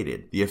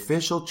created, the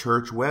official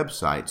church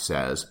website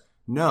says,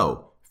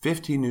 no,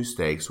 15 new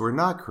stakes were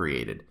not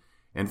created.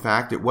 In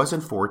fact, it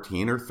wasn't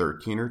 14 or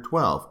 13 or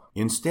 12.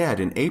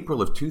 Instead, in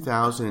April of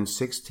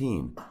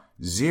 2016,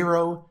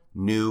 0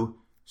 new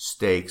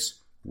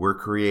stakes were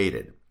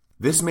created.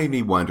 This made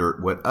me wonder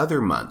what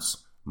other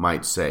months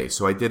might say,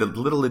 so I did a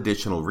little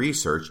additional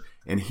research,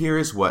 and here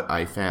is what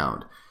I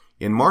found.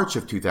 In March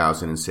of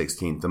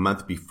 2016, the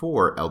month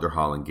before Elder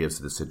Holland gives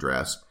this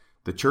address,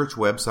 the church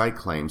website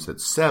claims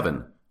that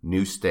 7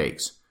 new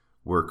stakes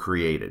were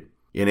created.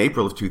 In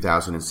April of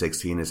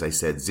 2016, as I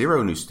said,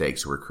 0 new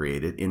stakes were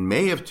created. In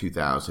May of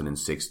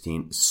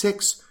 2016,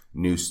 6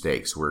 new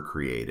stakes were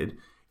created.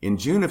 In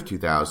June of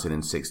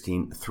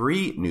 2016,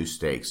 3 new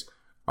stakes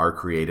are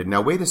created.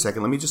 Now, wait a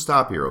second. Let me just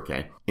stop here,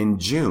 okay? In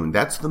June,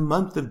 that's the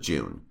month of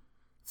June,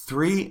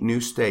 3 new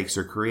stakes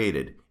are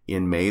created.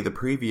 In May, the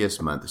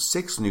previous month,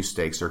 6 new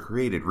stakes are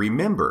created.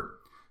 Remember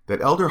that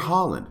Elder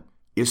Holland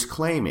is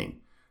claiming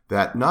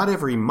that not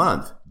every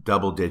month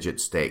double-digit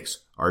stakes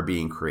are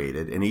being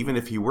created, and even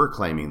if he were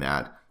claiming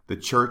that, the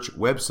church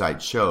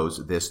website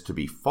shows this to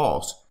be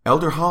false.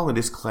 Elder Holland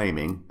is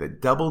claiming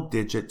that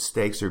double-digit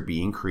stakes are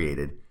being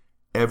created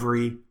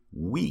every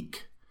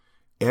week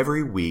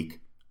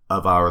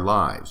of our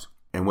lives.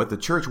 And what the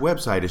church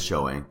website is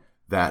showing,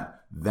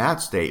 that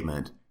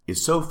statement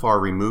is so far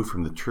removed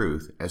from the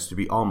truth as to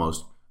be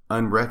almost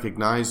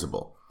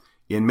unrecognizable.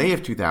 In May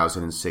of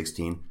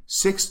 2016,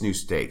 6 new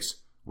stakes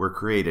were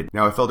created.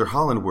 Now, if Elder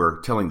Holland were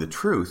telling the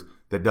truth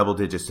that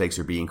double-digit stakes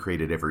are being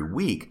created every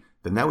week,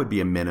 then that would be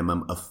a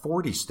minimum of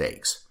 40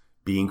 stakes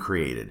being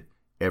created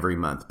every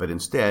month. But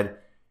instead,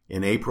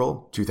 in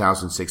April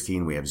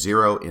 2016, we have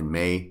 0. In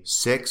May,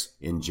 6.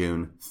 In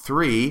June,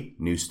 3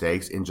 new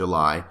stakes. In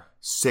July,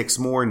 6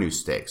 more new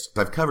stakes.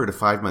 I've covered a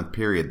 5-month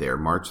period there,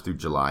 March through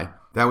July.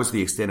 That was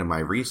the extent of my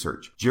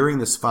research. During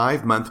this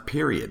 5-month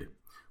period,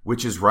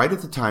 which is right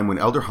at the time when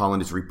Elder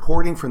Holland is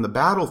reporting from the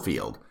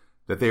battlefield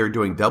that they are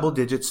doing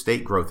double-digit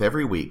stake growth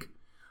every week,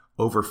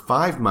 over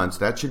 5 months,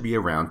 that should be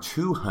around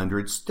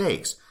 200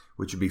 stakes,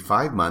 which would be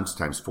 5 months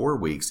times 4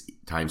 weeks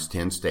times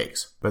 10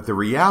 stakes. But the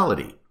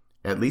reality,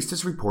 at least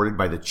as reported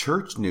by the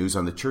church news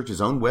on the church's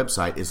own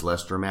website, is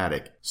less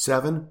dramatic.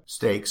 7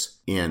 stakes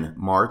in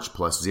March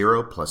plus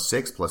 0 plus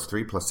 6 plus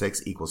 3 plus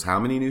 6 equals how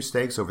many new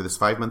stakes over this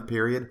 5-month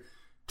period?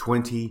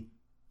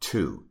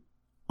 22.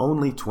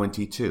 Only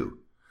 22.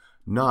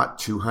 Not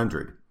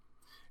 200.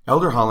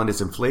 Elder Holland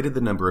has inflated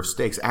the number of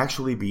stakes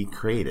actually being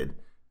created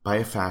by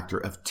a factor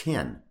of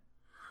 10.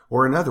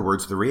 Or in other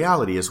words, the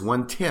reality is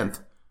 1/10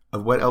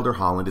 of what Elder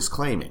Holland is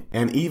claiming.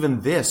 And even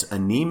this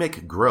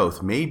anemic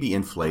growth may be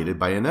inflated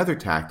by another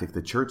tactic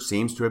the church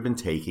seems to have been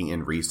taking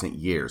in recent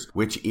years,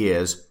 which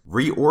is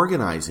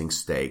reorganizing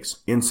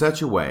stakes in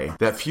such a way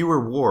that fewer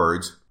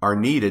wards are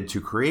needed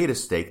to create a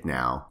stake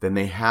now than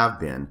they have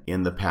been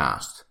in the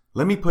past.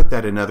 Let me put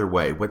that another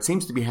way. What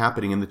seems to be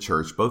happening in the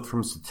church, both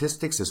from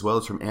statistics as well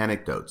as from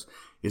anecdotes,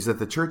 is that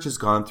the church has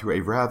gone through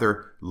a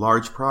rather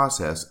large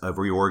process of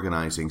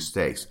reorganizing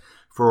stakes.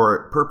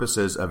 For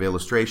purposes of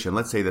illustration,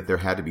 let's say that there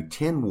had to be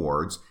 10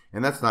 wards,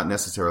 and that's not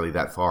necessarily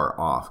that far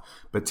off,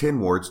 but 10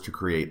 wards to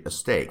create a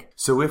stake.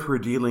 So if we're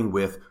dealing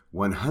with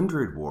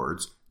 100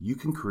 wards, you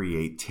can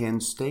create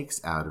 10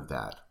 stakes out of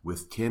that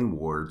with 10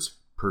 wards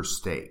per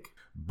stake.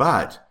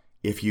 But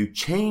if you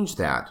change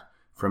that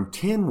from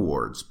 10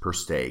 wards per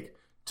stake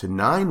to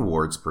 9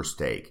 wards per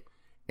stake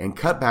and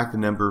cut back the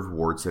number of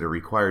wards that are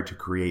required to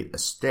create a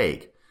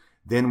stake,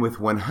 then with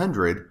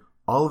 100,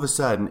 all of a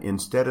sudden,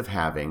 instead of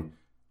having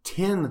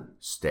 10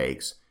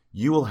 stakes,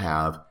 you will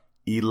have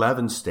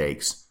 11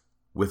 stakes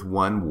with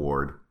 1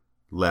 ward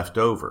left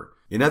over.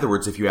 In other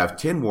words, if you have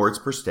 10 wards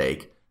per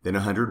stake, then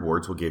 100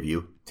 wards will give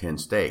you 10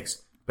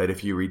 stakes. But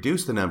if you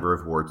reduce the number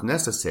of wards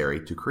necessary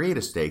to create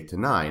a stake to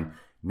 9,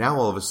 now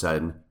all of a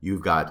sudden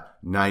you've got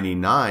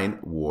 99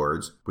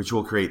 wards, which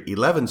will create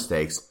 11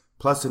 stakes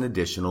plus an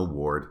additional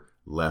ward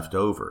left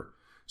over.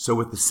 So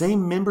with the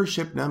same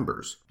membership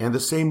numbers and the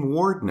same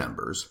ward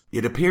numbers,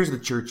 it appears the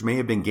church may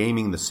have been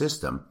gaming the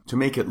system to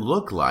make it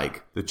look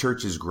like the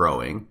church is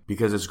growing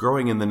because it's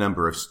growing in the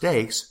number of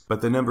stakes,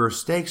 but the number of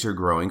stakes are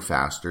growing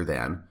faster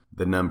than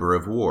the number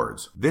of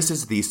wards. This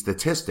is the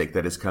statistic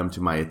that has come to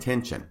my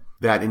attention,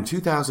 that in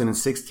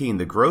 2016,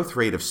 the growth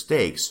rate of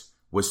stakes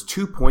was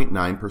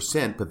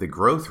 2.9%, but the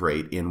growth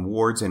rate in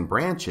wards and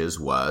branches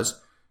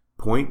was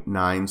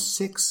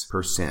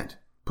 0.96%.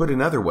 Put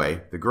another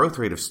way, the growth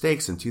rate of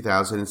stakes in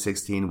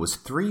 2016 was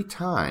 3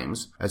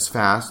 times as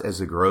fast as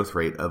the growth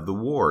rate of the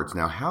wards.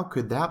 Now, how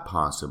could that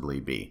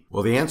possibly be?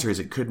 Well, the answer is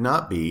it could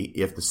not be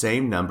if the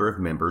same number of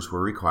members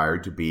were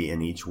required to be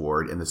in each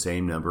ward and the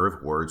same number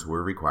of wards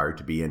were required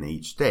to be in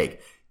each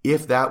stake.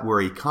 If that were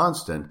a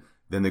constant,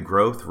 then the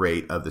growth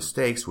rate of the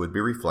stakes would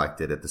be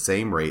reflected at the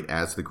same rate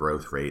as the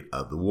growth rate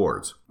of the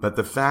wards. But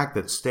the fact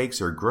that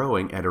stakes are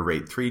growing at a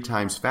rate 3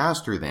 times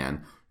faster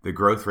than the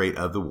growth rate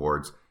of the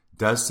wards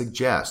does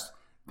suggest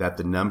that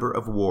the number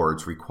of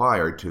wards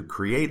required to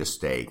create a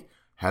stake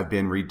have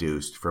been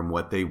reduced from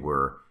what they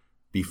were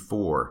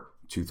before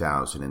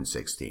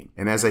 2016.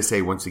 And as I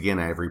say, once again,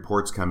 I have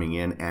reports coming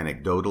in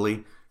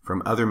anecdotally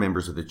from other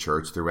members of the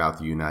church throughout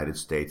the United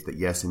States that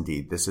yes,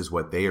 indeed, this is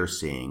what they are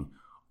seeing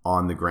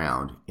on the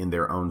ground in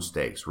their own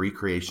stakes,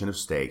 recreation of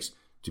stakes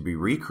to be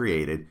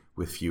recreated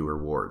with fewer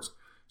wards.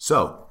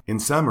 So, in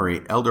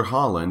summary, Elder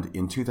Holland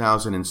in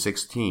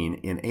 2016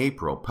 in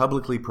April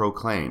publicly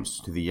proclaims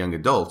to the young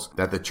adults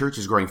that the church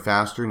is growing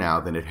faster now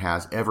than it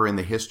has ever in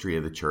the history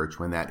of the church,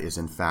 when that is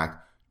in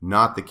fact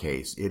not the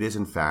case. It is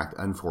in fact,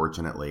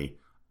 unfortunately,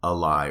 a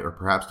lie, or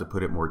perhaps to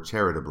put it more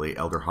charitably,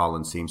 Elder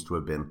Holland seems to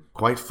have been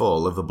quite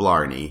full of the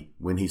blarney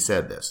when he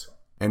said this.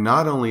 And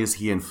not only is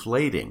he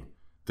inflating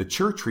the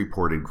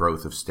church-reported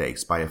growth of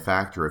stakes by a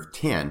factor of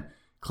 10,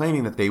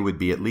 claiming that they would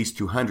be at least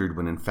 200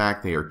 when in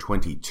fact they are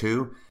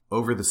 22,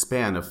 over the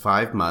span of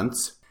 5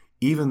 months,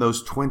 even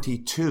those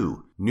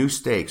 22 new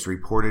stakes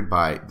reported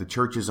by the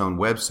church's own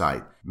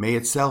website may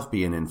itself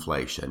be an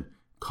inflation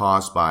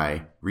caused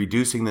by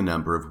reducing the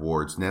number of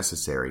wards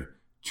necessary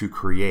to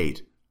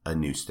create a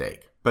new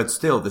stake. But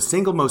still, the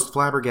single most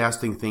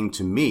flabbergasting thing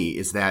to me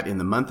is that in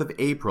the month of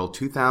April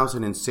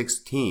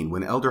 2016,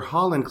 when Elder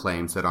Holland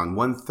claims that on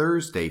one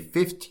Thursday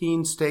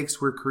 15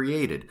 stakes were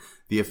created,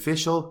 the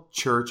official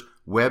church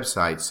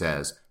website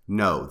says,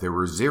 no, there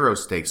were 0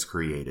 stakes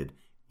created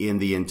in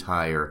the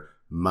entire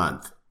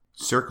month.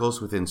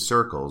 Circles within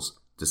circles,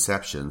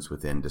 deceptions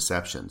within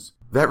deceptions.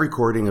 That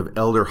recording of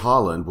Elder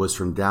Holland was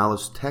from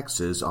Dallas,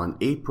 Texas on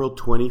April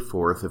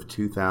 24th of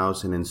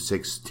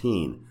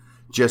 2016.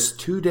 Just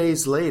 2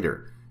 days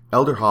later,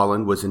 Elder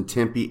Holland was in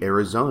Tempe,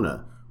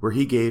 Arizona, where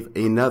he gave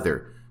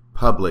another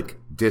public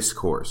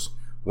discourse.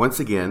 Once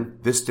again,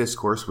 this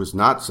discourse was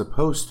not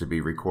supposed to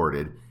be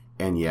recorded,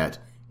 and yet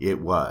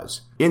it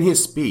was. In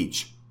his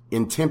speech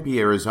in Tempe,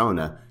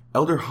 Arizona,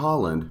 Elder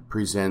Holland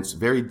presents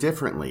very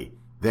differently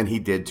than he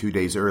did 2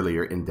 days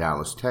earlier in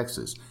Dallas,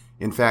 Texas.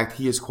 In fact,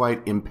 he is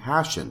quite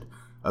impassioned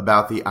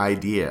about the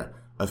idea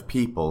of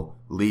people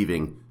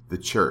leaving the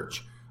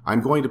church. I'm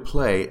going to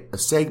play a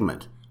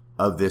segment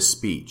of this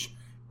speech.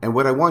 And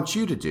what I want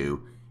you to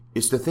do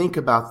is to think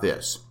about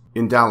this.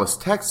 In Dallas,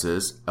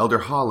 Texas, Elder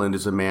Holland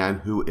is a man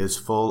who is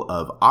full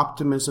of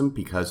optimism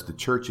because the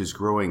church is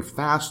growing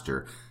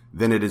faster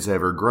than it has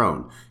ever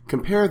grown.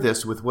 Compare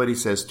this with what he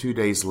says 2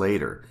 days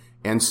later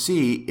and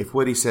see if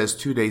what he says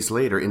 2 days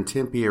later in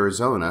Tempe,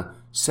 Arizona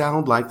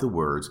sound like the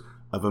words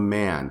of a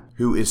man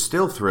who is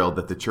still thrilled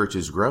that the church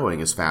is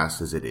growing as fast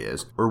as it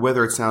is, or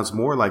whether it sounds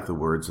more like the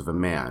words of a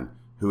man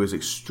who is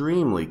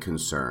extremely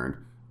concerned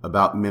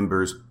about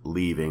members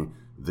leaving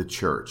the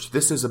church.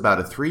 This is about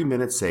a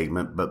 3-minute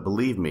segment, but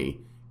believe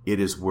me,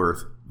 it is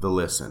worth the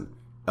listen.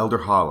 Elder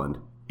Holland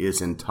is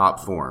in top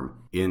form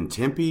in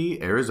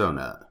Tempe,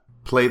 Arizona.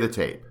 Play the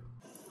tape.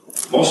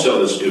 Most of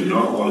us do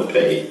not want to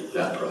pay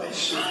that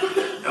price.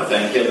 Now,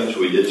 thank heavens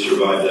we did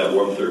survive that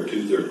 1/3,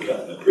 2/3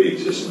 cut in the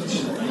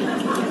pre-existence.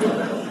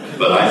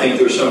 But I think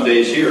there's some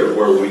days here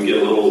where we get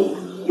a little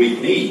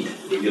weak-kneed,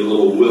 we get a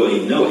little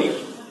willy-nilly,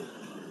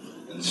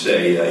 and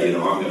say,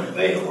 I'm going to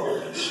bail on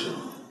this.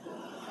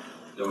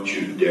 Don't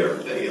you dare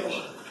bail.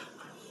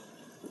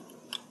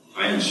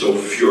 I am so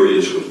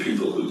furious with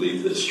people who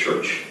leave this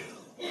church.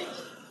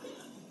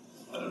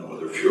 I don't know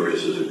whether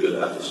furious is a good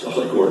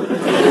apostolic word.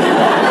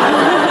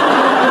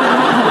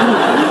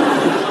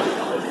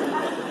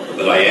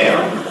 But I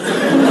am.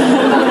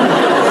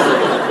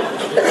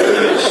 And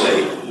I say,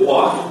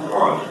 what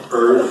on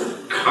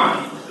earth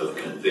kind of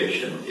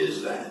conviction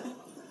is that?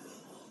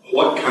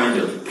 What kind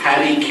of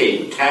patty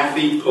cake,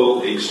 taffy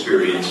pull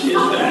experience is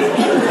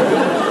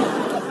that?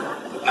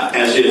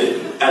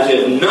 As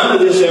if none of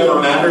this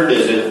ever mattered,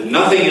 as if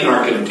nothing in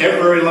our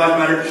contemporary life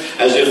mattered,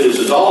 as if this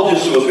is all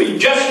just supposed to be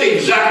just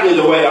exactly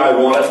the way I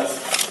want it,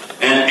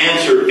 and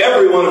answer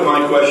every one of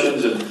my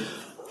questions, and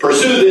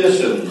pursue this,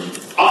 and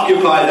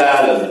occupy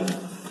that, and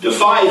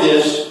defy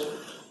this,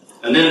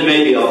 and then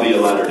maybe I'll be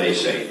a Latter-day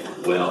Saint.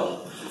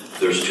 Well,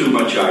 there's too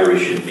much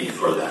Irish in me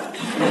for that.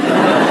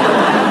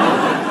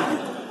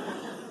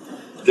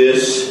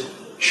 This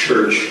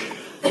church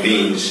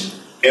means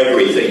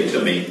everything to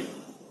me.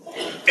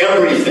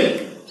 Everything.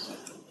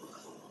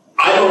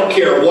 I don't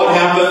care what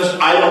happens.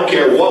 I don't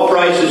care what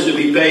price is to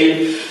be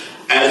paid.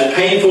 As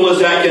painful as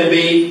that can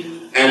be,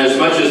 and as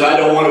much as I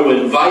don't want to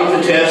invite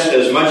the test,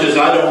 as much as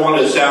I don't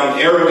want to sound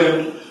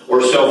arrogant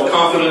or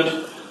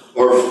self-confident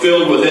or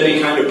filled with any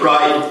kind of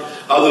pride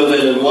other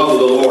than in love of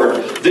the Lord,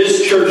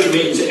 this church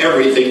means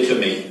everything to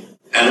me.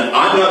 And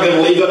I'm not going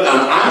to leave it, and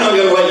I'm not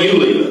going to let you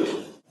leave it.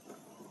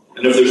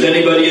 And if there's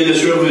anybody in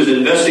this room who's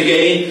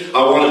investigating,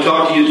 I want to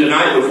talk to you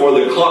tonight before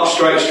the clock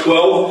strikes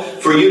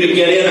 12 for you to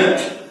get in it.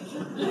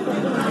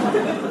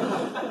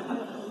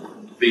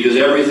 Because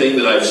everything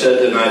that I've said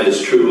tonight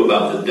is true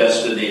about the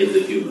destiny of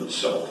the human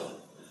soul.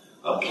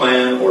 A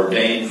plan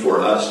ordained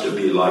for us to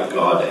be like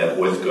God and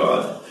with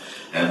God,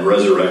 and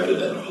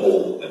resurrected and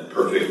whole and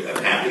perfect and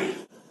happy.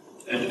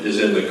 And it is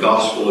in the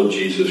gospel of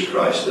Jesus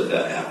Christ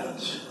that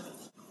happens.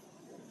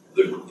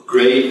 The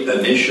great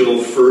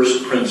initial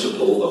first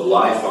principle of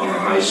life on the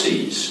high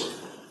seas.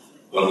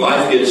 When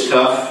life gets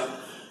tough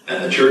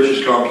and the church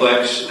is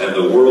complex and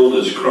the world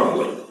is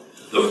crumbling,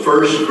 the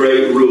first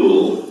great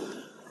rule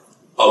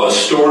of a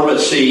storm at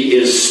sea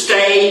is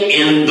stay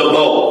in the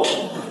boat.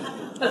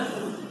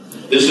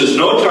 This is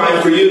no time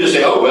for you to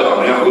say, oh,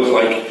 well, now it looks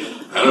like,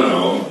 I don't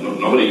know,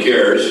 nobody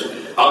cares.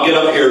 I'll get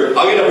up here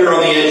on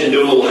the edge and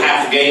do a little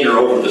half gainer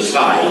over the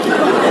side.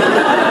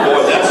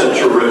 Boy, that's a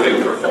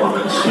terrific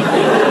performance.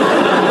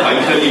 I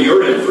can tell you,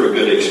 you're in for a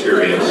good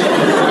experience.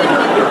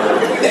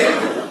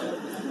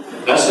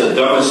 That's the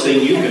dumbest thing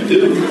you can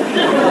do.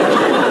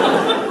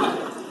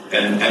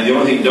 And the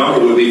only thing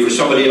dumber would be for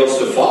somebody else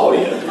to follow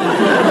you.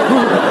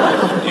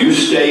 You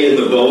stay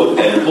in the boat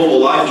and pull a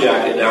life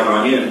jacket down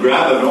on you and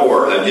grab an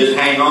oar and just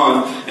hang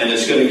on, and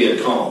it's going to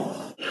get calm.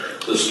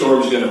 The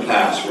storm's going to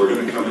pass. We're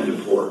going to come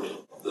into port.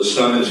 The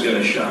sun is going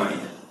to shine.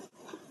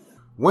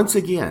 Once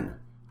again,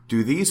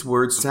 do these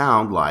words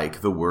sound like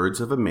the words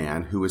of a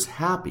man who is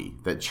happy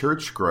that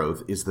church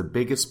growth is the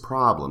biggest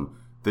problem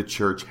the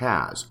church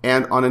has?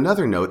 And on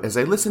another note, as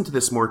I listened to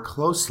this more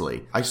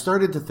closely, I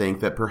started to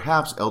think that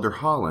perhaps Elder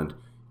Holland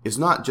is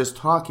not just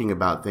talking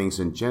about things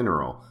in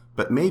general,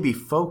 but maybe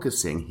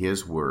focusing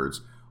his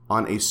words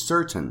on a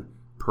certain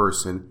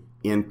person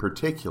in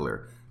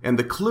particular. And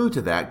the clue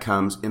to that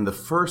comes in the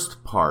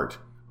first part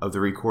of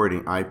the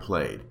recording I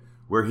played,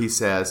 where he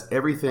says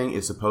everything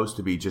is supposed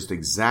to be just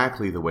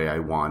exactly the way I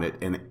want it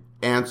and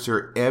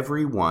answer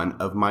every one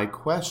of my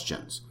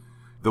questions.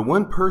 The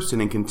one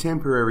person in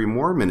contemporary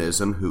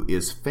Mormonism who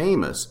is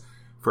famous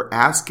for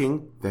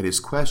asking that his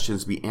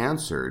questions be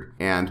answered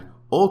and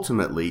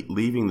ultimately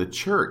leaving the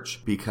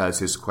church because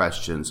his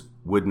questions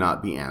would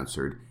not be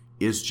answered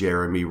is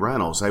Jeremy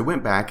Reynolds. I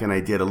went back and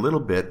I did a little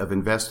bit of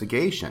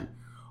investigation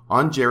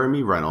on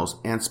Jeremy Reynolds,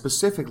 and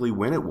specifically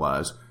when it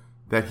was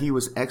that he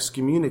was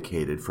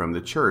excommunicated from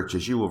the church.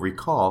 As you will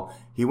recall,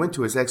 he went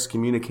to his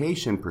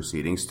excommunication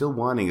proceedings still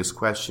wanting his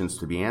questions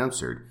to be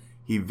answered.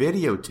 He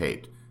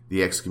videotaped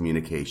the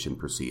excommunication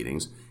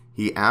proceedings.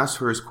 He asked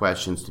for his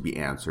questions to be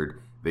answered.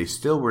 They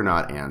still were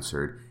not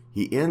answered.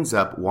 He ends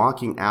up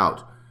walking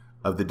out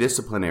of the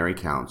disciplinary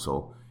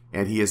council,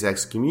 and he is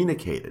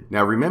excommunicated.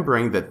 Now,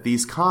 remembering that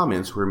these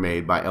comments were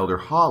made by Elder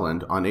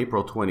Holland on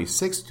April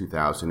 26,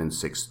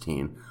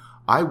 2016,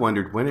 I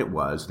wondered when it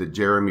was that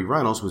Jeremy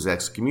Reynolds was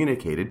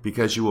excommunicated,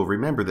 because you will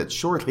remember that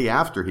shortly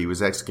after he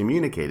was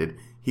excommunicated,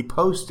 he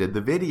posted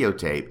the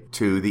videotape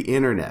to the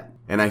internet.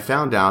 And I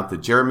found out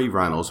that Jeremy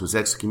Reynolds was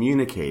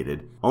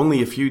excommunicated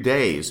only a few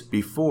days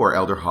before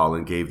Elder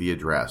Holland gave the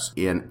address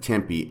in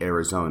Tempe,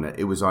 Arizona.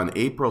 It was on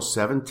April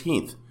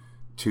 17th,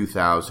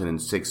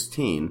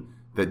 2016,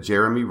 that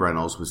Jeremy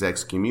Reynolds was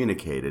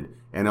excommunicated,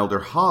 and Elder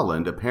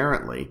Holland,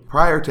 apparently,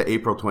 prior to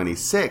April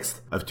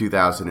 26th of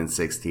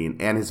 2016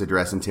 and his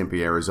address in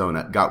Tempe,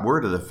 Arizona, got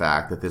word of the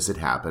fact that this had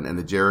happened and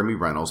that Jeremy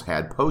Reynolds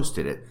had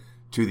posted it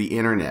to the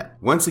internet.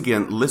 Once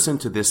again, listen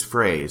to this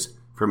phrase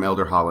from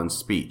Elder Holland's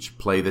speech.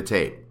 Play the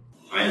tape.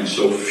 I am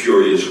so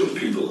furious with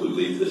people who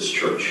leave this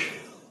church.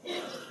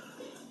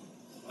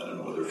 I don't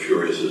know whether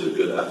furious is a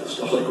good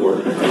apostolic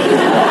word.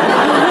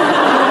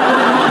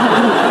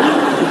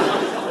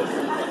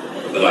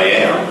 But I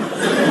am.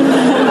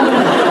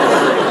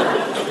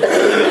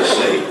 And I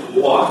say,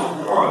 what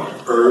on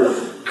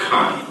earth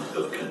kind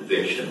of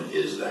conviction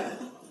is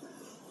that?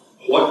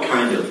 What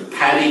kind of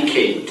patty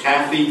cake,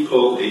 taffy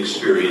pull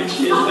experience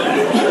is that?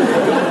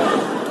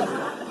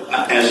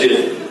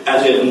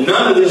 As if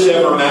none of this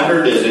ever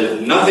mattered, as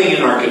if nothing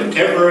in our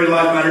contemporary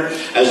life mattered,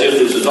 as if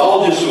this is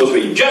all just supposed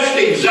to be just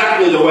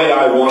exactly the way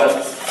I want it,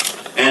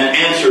 and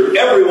answer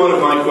every one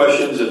of my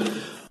questions.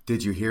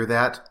 Did you hear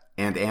that?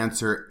 And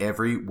answer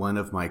every one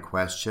of my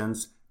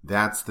questions?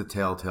 That's the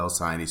telltale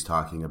sign he's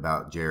talking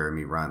about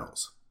Jeremy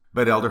Reynolds.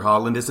 But Elder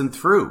Holland isn't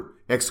through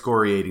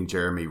excoriating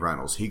Jeremy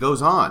Reynolds. He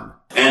goes on.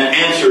 And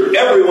answer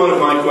every one of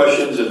my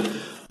questions and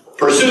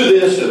pursue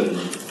this and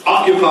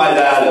occupy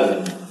that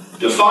and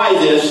defy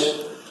this,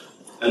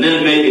 and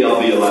then maybe I'll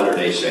be a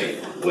Latter-day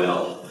Saint.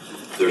 Well,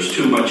 there's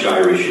too much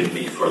Irish in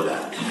me for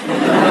that.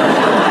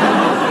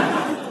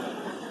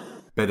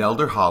 But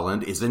Elder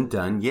Holland isn't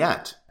done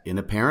yet in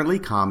apparently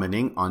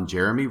commenting on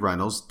Jeremy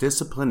Reynolds'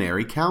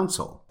 disciplinary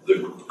council.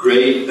 The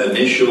great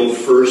initial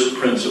first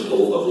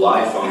principle of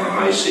life on the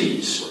high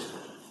seas.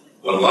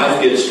 When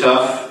life gets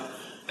tough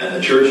and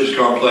the church is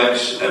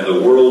complex and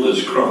the world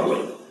is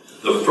crumbling,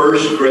 the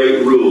first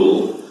great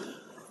rule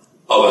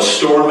of a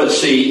storm at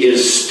sea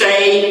is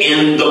stay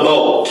in the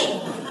boat.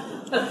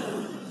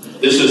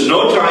 This is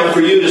no time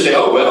for you to say,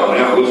 oh, well,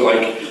 now it looks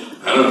like,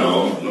 I don't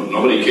know,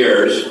 nobody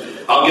cares.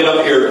 I'll get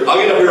up here on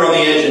the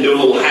edge and do a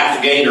little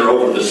half gainer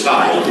over the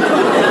side.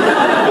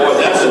 Boy,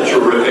 that's a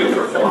terrific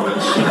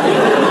performance.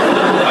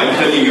 I can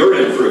tell you, you're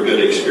in for a good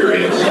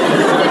experience.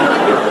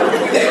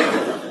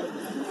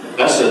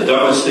 That's the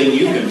dumbest thing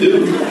you can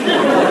do.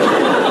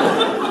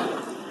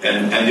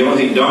 And the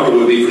only thing dumber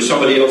would be for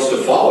somebody else to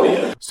follow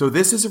you. So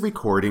this is a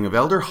recording of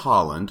Elder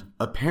Holland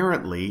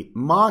apparently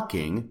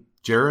mocking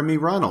Jeremy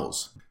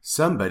Reynolds,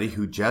 somebody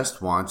who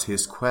just wants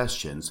his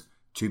questions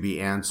to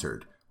be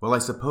answered. Well, I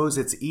suppose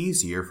it's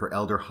easier for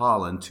Elder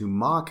Holland to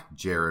mock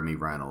Jeremy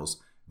Reynolds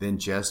than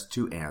just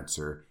to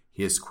answer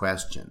his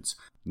questions.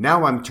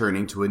 Now I'm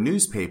turning to a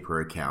newspaper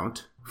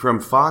account From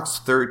Fox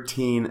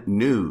 13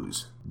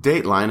 News.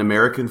 Dateline,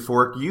 American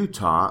Fork,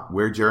 Utah,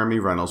 where Jeremy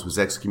Reynolds was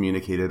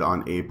excommunicated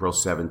on April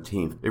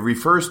 17th. It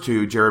refers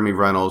to Jeremy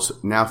Reynolds'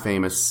 now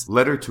famous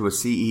letter to a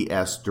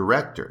CES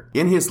director.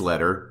 In his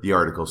letter, the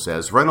article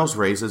says, Reynolds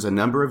raises a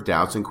number of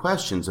doubts and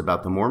questions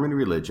about the Mormon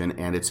religion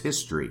and its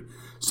history.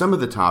 Some of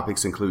the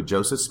topics include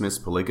Joseph Smith's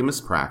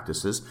polygamous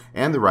practices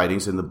and the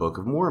writings in the Book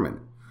of Mormon.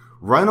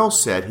 Reynolds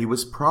said he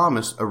was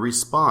promised a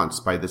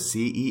response by the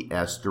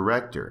CES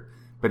director,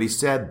 but he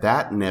said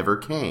that never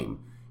came.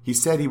 He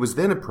said he was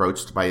then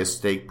approached by a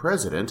stake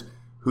president,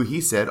 who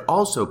he said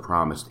also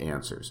promised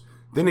answers.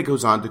 Then it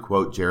goes on to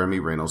quote Jeremy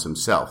Reynolds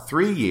himself,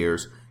 3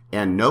 years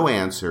and no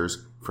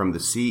answers from the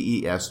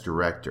CES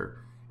director,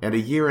 and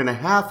 1.5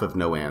 years of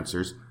no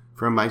answers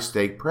from my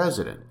stake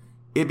president.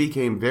 It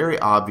became very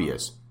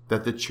obvious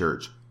that the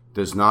church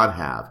does not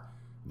have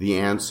the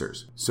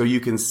answers. So you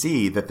can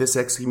see that this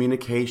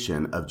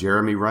excommunication of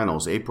Jeremy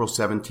Reynolds, April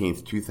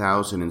 17th,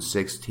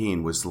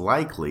 2016, was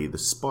likely the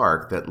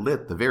spark that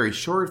lit the very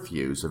short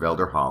fuse of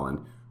Elder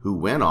Holland, who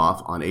went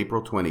off on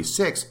April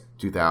 26,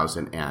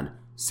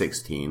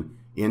 2016,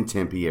 in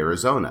Tempe,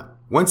 Arizona.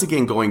 Once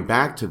again, going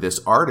back to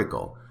this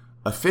article,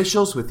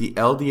 officials with the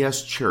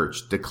LDS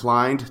Church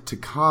declined to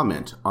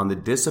comment on the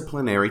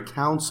disciplinary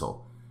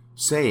council,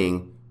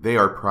 saying they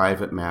are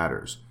private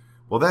matters.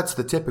 Well, that's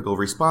the typical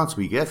response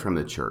we get from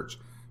the church.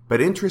 But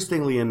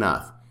interestingly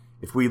enough,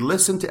 if we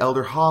listen to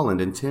Elder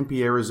Holland in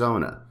Tempe,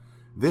 Arizona,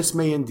 this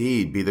may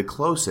indeed be the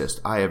closest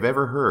I have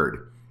ever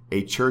heard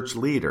a church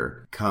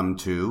leader come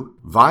to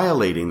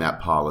violating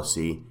that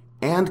policy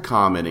and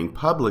commenting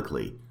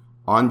publicly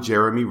on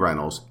Jeremy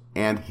Reynolds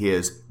and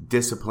his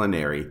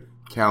disciplinary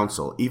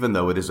council, even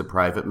though it is a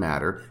private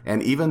matter,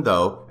 and even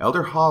though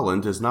Elder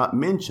Holland does not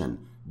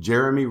mention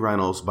Jeremy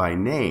Reynolds by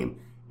name,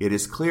 it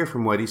is clear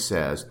from what he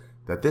says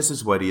that this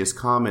is what he is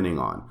commenting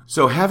on.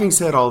 So having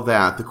said all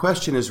that, the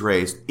question is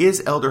raised,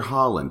 is Elder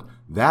Holland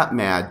that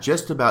mad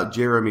just about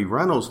Jeremy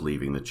Reynolds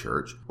leaving the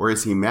church, or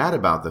is he mad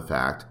about the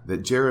fact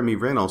that Jeremy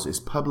Reynolds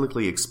is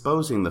publicly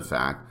exposing the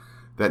fact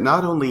that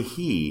not only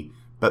he,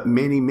 but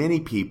many, many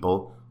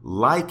people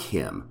like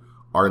him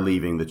are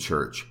leaving the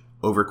church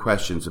over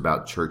questions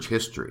about church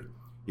history?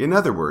 In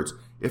other words,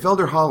 if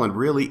Elder Holland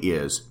really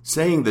is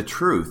saying the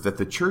truth that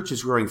the church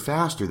is growing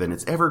faster than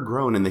it's ever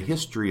grown in the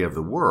history of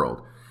the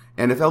world,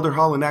 and if Elder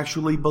Holland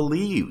actually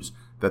believes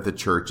that the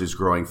church is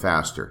growing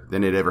faster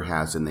than it ever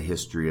has in the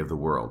history of the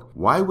world,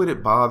 why would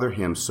it bother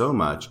him so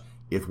much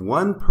if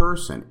one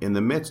person in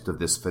the midst of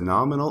this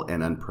phenomenal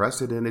and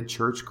unprecedented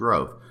church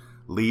growth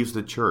leaves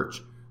the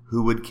church?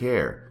 Who would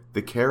care?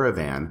 The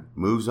caravan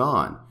moves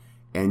on.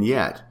 And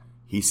yet,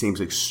 he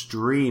seems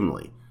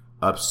extremely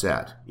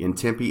upset in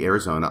Tempe,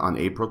 Arizona on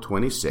April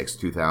 26,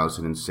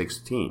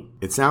 2016.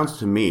 It sounds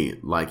to me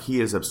like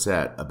he is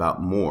upset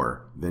about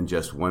more than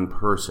just one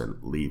person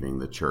leaving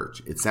the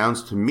church. It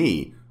sounds to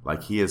me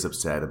like he is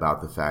upset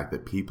about the fact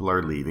that people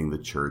are leaving the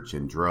church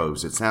in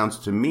droves. It sounds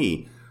to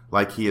me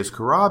like he is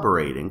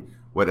corroborating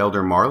what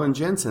Elder Marlin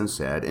Jensen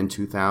said in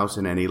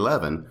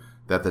 2011,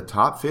 that the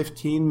top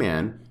 15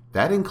 men,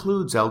 that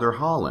includes Elder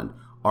Holland,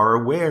 are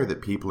aware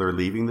that people are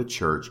leaving the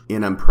church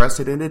in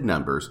unprecedented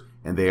numbers,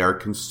 and they are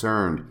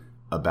concerned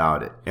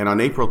about it. And on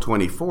April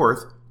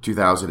 24th,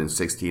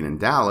 2016 in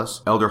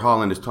Dallas, Elder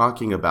Holland is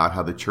talking about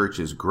how the church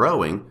is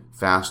growing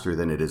faster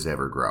than it has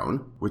ever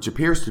grown, which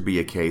appears to be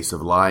a case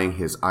of lying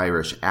his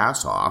Irish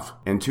ass off.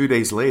 And 2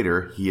 days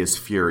later, he is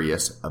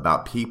furious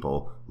about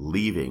people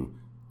leaving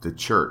the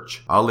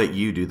church. I'll let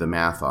you do the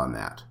math on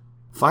that.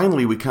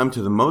 Finally, we come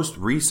to the most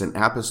recent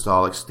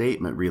apostolic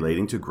statement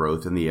relating to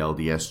growth in the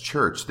LDS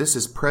Church. This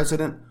is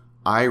President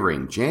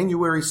Eyring,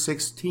 January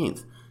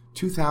 16th,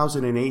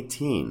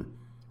 2018,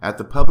 at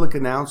the public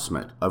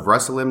announcement of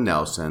Russell M.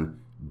 Nelson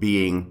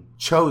being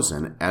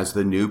chosen as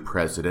the new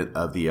president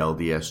of the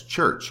LDS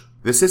Church.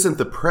 This isn't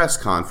the press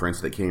conference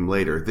that came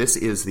later. This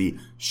is the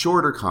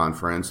shorter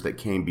conference that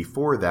came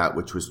before that,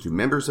 which was to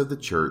members of the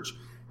church,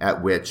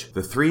 at which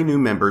the 3 new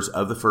members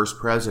of the First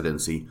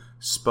Presidency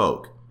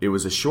spoke. It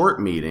was a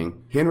short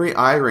meeting. Henry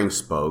Eyring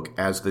spoke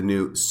as the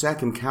new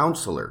second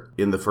counselor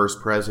in the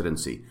First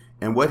Presidency.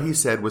 And what he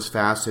said was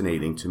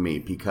fascinating to me,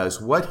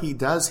 because what he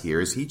does here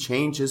is he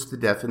changes the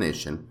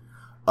definition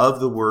of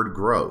the word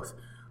growth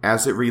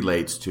as it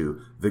relates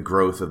to the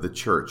growth of the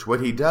church.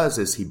 What he does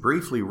is he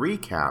briefly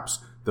recaps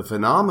the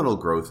phenomenal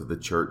growth of the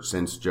church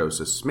since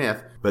Joseph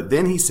Smith, but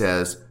then he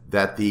says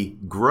that the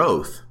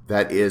growth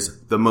that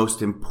is the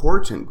most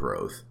important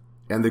growth,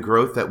 and the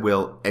growth that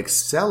will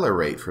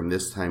accelerate from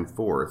this time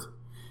forth,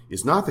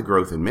 is not the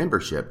growth in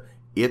membership,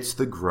 it's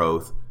the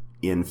growth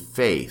in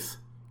faith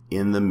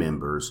in the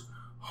members'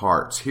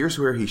 hearts. Here's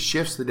where he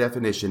shifts the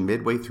definition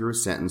midway through a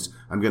sentence.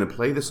 I'm going to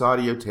play this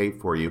audio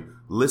tape for you.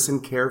 Listen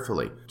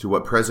carefully to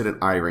what President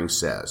Eyring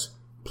says.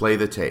 Play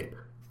the tape.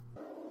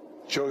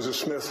 Joseph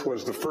Smith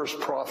was the first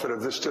prophet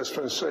of this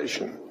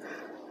dispensation.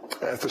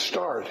 At the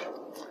start,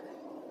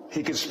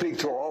 he could speak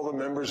to all the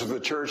members of the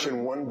church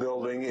in one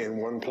building, in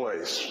one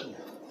place.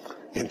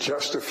 In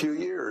just a few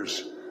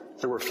years,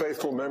 there were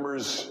faithful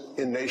members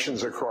in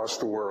nations across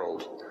the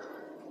world.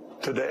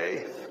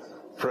 Today,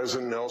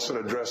 President Nelson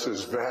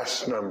addresses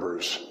vast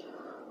numbers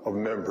of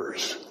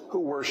members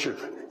who worship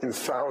in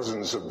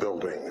thousands of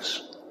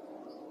buildings.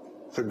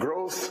 The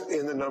growth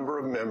in the number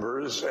of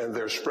members and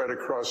their spread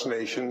across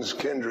nations,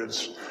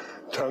 kindreds,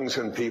 tongues,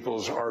 and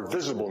peoples are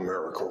visible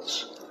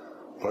miracles.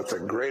 But the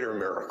greater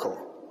miracle,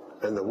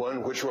 and the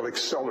one which will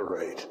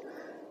accelerate,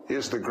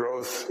 is the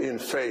growth in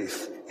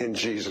faith in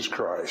Jesus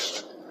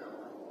Christ.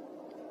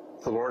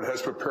 The Lord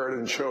has prepared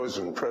and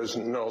chosen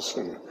President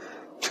Nelson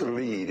to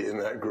lead in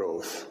that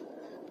growth.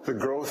 The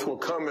growth will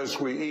come as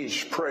we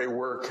each pray,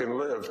 work, and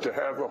live to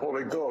have the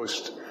Holy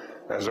Ghost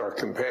as our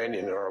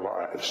companion in our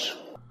lives.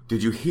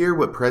 Did you hear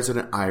what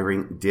President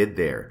Eyring did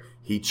there?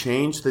 He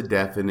changed the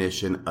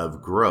definition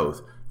of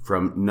growth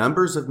from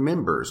numbers of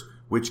members,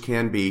 which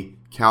can be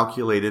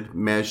calculated,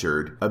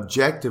 measured,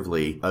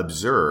 objectively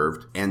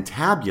observed, and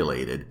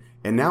tabulated,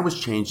 and now is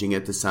changing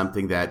it to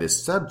something that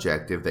is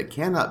subjective, that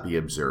cannot be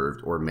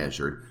observed or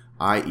measured,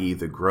 i.e.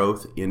 the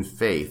growth in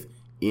faith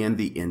in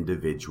the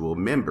individual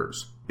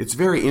members. It's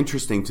very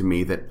interesting to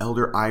me that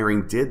Elder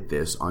Eyring did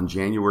this on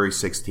January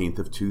 16th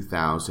of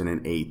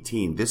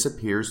 2018. This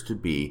appears to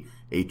be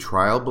a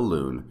trial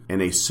balloon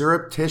and a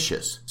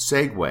surreptitious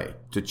segue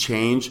to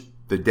change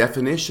the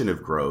definition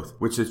of growth,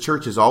 which the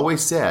church has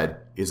always said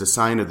is a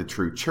sign of the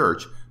true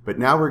church. But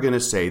now we're going to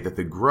say that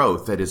the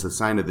growth that is a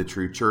sign of the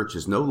true church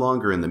is no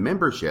longer in the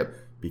membership,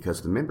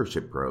 because the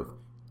membership growth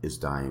is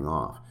dying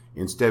off.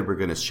 Instead, we're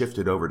going to shift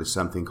it over to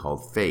something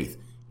called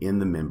faith in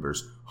the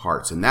members'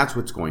 hearts. And that's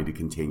what's going to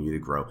continue to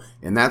grow.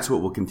 And that's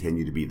what will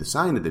continue to be the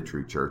sign of the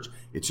true church.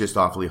 It's just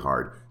awfully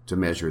hard to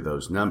measure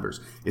those numbers.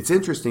 It's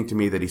interesting to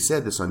me that he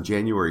said this on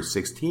January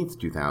 16th,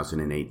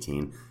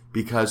 2018,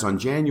 because on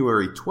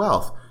January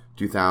 12th,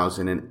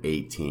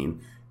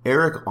 2018,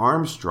 Eric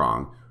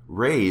Armstrong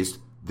raised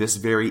this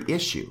very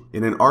issue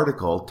in an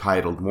article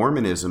titled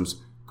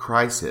Mormonism's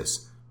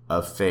Crisis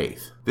of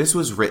Faith. This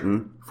was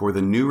written for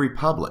the New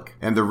Republic,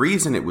 and the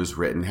reason it was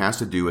written has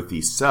to do with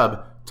the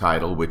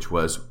subtitle, which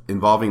was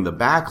involving the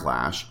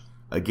backlash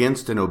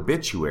against an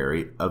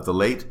obituary of the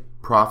late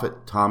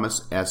Prophet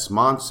Thomas S.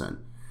 Monson,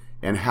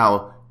 and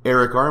how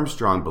Eric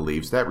Armstrong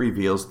believes that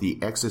reveals the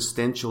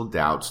existential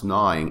doubts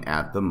gnawing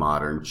at the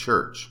modern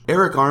church.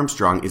 Eric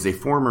Armstrong is a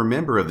former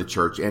member of the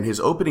church, and his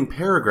opening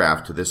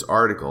paragraph to this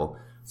article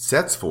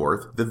sets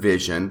forth the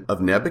vision of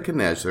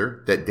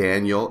Nebuchadnezzar that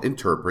Daniel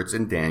interprets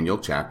in Daniel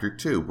chapter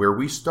 2, where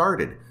we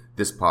started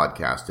this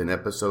podcast in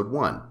episode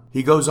 1.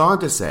 He goes on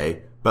to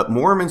say, "But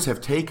Mormons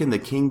have taken the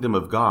kingdom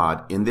of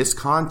God in this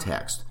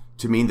context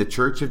to mean the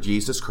Church of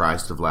Jesus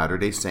Christ of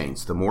Latter-day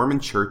Saints, the Mormon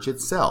church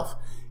itself.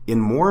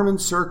 In Mormon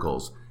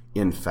circles,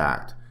 in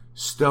fact,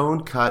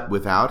 stone cut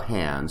without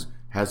hands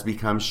has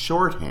become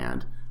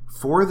shorthand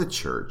for the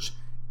church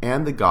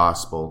and the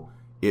gospel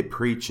it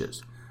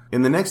preaches."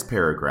 In the next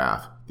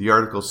paragraph, the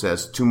article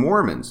says, "To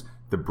Mormons,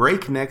 the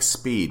breakneck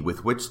speed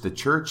with which the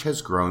church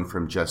has grown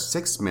from just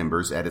 6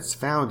 members at its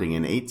founding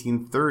in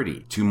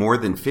 1830 to more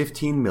than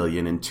 15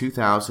 million in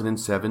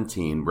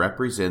 2017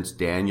 represents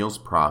Daniel's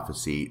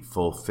prophecy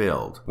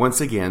fulfilled."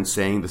 Once again,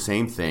 saying the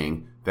same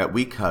thing that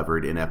we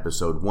covered in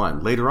episode 1.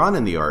 Later on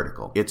in the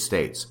article, it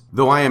states,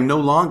 "Though I am no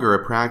longer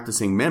a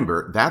practicing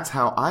member, that's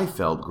how I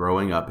felt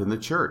growing up in the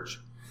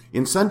church.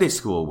 In Sunday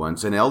school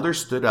once, an elder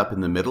stood up in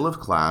the middle of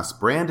class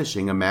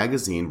brandishing a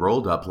magazine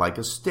rolled up like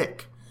a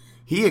stick.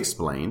 He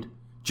explained,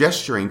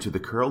 gesturing to the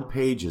curled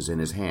pages in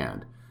his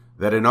hand,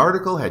 that an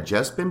article had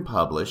just been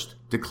published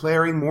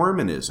declaring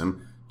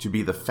Mormonism to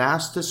be the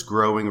fastest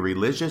growing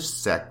religious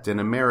sect in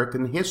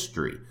American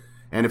history,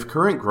 and if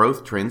current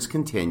growth trends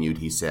continued,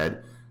 he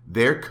said,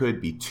 there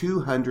could be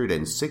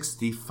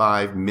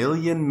 265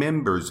 million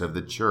members of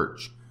the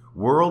church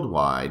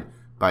worldwide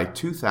by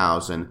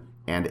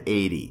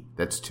 2080.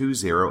 That's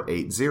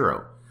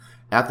 2080.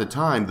 At the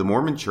time, the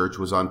Mormon Church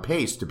was on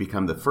pace to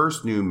become the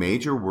first new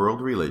major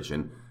world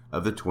religion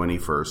of the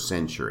 21st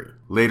century.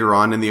 Later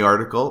on in the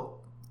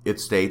article, it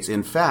states,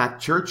 in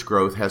fact, church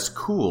growth has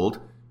cooled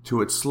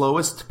to its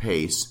slowest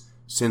pace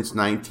since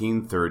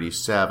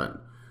 1937.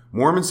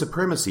 Mormon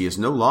supremacy is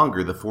no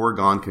longer the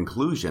foregone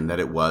conclusion that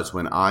it was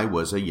when I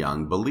was a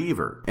young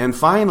believer. And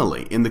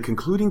finally, in the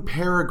concluding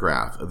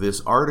paragraph of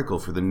this article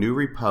for the New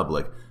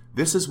Republic,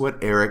 this is what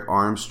Eric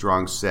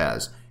Armstrong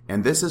says,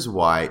 and this is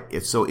why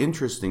it's so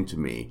interesting to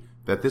me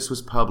that this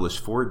was published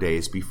 4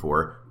 days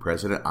before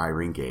President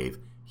Eyring gave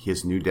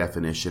his new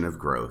definition of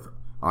growth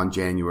on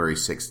January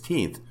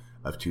 16th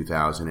of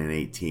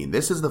 2018.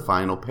 This is the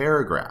final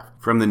paragraph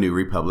from the New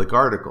Republic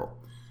article.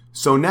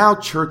 "So now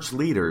church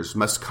leaders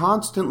must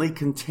constantly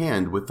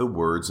contend with the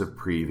words of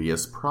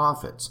previous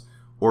prophets,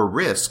 or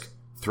risk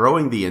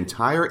throwing the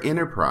entire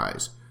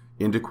enterprise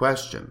into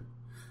question.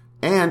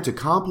 And to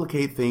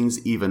complicate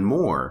things even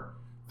more,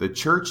 the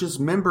church's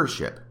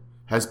membership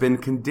has been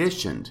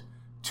conditioned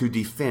to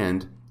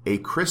defend a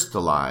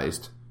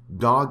crystallized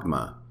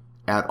dogma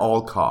at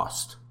all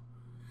cost.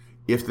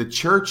 If the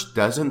church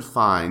doesn't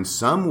find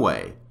some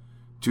way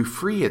to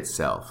free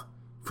itself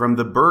from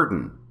the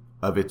burden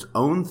of its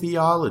own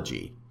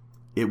theology,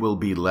 it will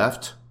be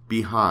left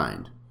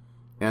behind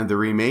and the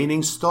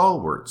remaining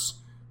stalwarts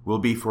will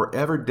be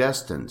forever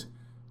destined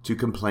to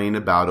complain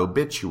about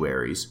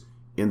obituaries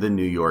in the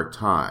New York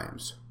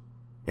Times.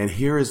 And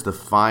here is the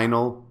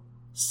final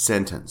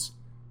sentence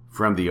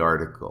from the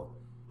article.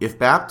 If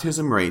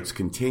baptism rates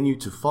continue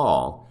to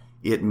fall,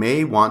 it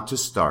may want to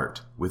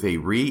start with a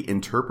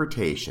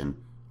reinterpretation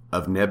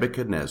of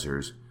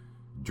Nebuchadnezzar's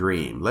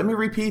dream. Let me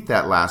repeat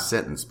that last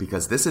sentence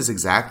because this is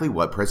exactly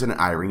what President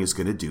Eyring is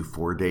going to do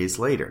 4 days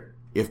later.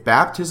 If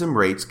baptism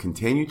rates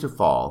continue to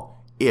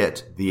fall,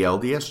 it, the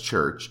LDS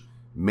Church,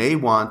 may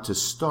want to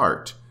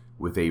start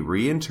with a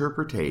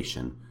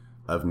reinterpretation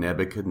of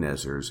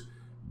Nebuchadnezzar's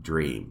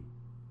dream.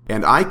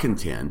 And I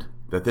contend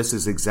that this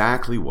is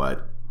exactly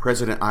what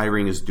President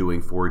Eyring is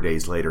doing 4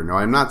 days later. Now,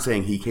 I'm not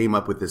saying he came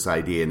up with this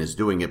idea and is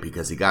doing it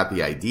because he got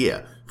the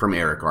idea from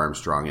Eric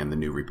Armstrong and the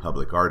New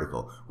Republic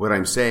article. What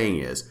I'm saying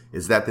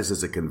is that this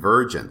is a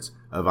convergence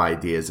of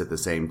ideas at the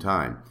same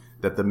time,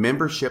 that the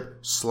membership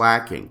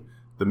slacking,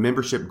 the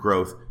membership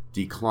growth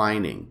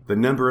declining, the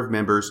number of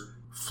members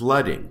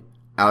flooding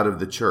out of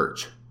the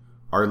church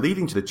are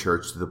leading to the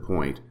church to the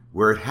point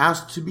where it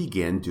has to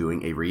begin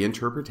doing a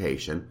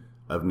reinterpretation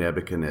of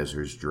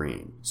Nebuchadnezzar's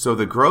dream. So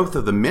the growth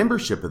of the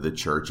membership of the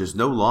church is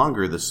no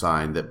longer the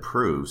sign that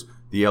proves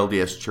the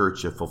LDS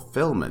Church a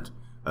fulfillment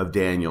of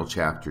Daniel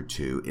chapter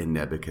 2 in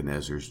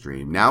Nebuchadnezzar's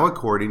dream. Now,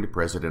 according to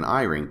President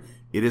Eyring,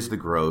 it is the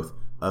growth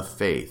of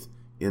faith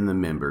in the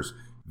members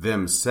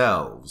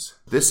themselves.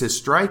 This is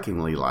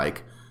strikingly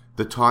like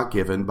the talk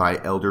given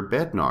by Elder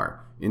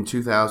Bednar in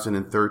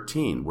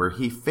 2013, where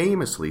he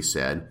famously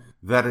said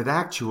that it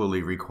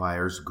actually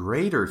requires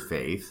greater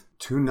faith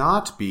to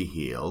not be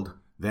healed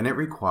than it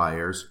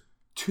requires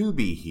to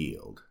be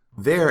healed.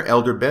 There,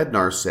 Elder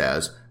Bednar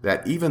says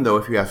that even though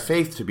if you have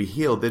faith to be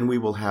healed, then we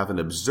will have an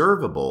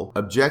observable,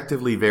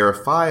 objectively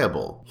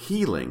verifiable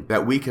healing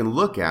that we can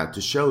look at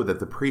to show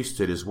that the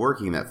priesthood is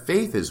working, that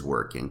faith is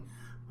working.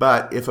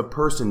 But if a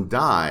person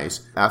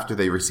dies after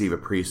they receive a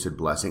priesthood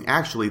blessing,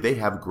 actually they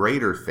have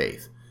greater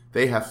faith.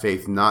 They have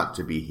faith not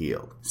to be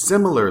healed.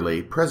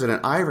 Similarly,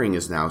 President Eyring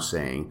is now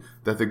saying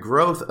that the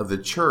growth of the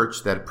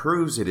church that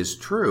proves it is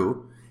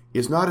true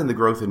is not in the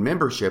growth in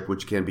membership,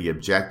 which can be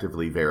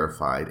objectively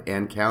verified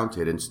and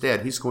counted.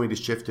 Instead, he's going to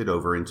shift it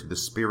over into the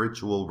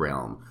spiritual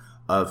realm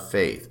of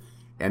faith.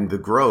 And the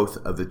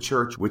growth of the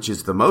church, which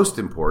is the most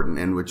important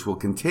and which will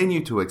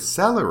continue to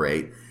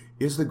accelerate,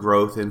 is the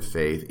growth in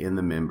faith in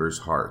the members'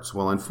 hearts.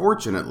 Well,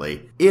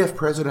 unfortunately, if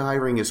President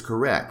Eyring is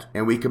correct,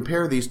 and we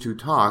compare these two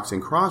talks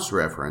and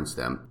cross-reference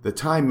them, the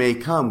time may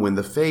come when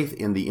the faith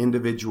in the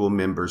individual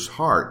member's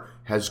heart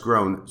has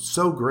grown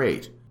so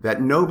great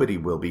that nobody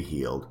will be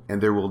healed,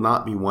 and there will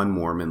not be one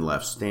Mormon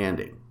left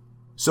standing.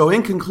 So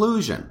in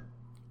conclusion,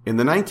 in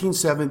the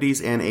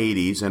 1970s and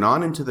 80s and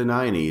on into the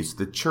 90s,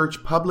 the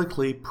church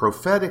publicly,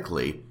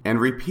 prophetically, and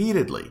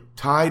repeatedly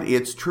tied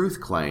its truth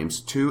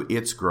claims to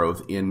its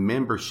growth in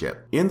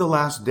membership. In the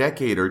last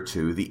decade or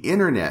two, the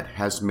internet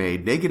has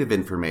made negative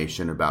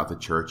information about the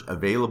church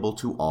available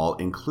to all,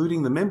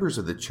 including the members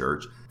of the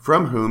church,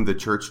 from whom the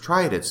church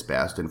tried its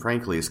best, and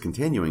frankly is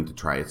continuing to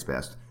try its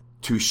best,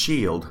 to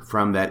shield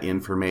from that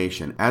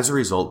information. As a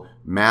result,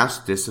 mass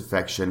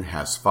disaffection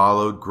has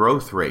followed.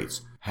 Growth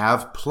rates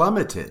have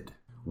plummeted.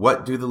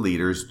 What do the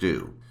leaders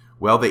do?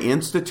 Well, they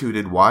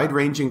instituted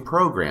wide-ranging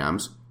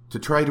programs to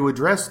try to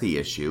address the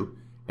issue,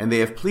 and they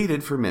have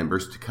pleaded for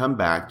members to come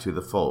back to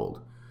the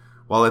fold.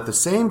 While at the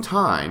same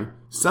time,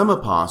 some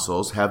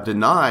apostles have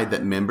denied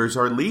that members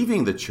are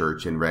leaving the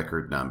church in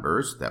record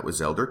numbers. That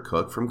was Elder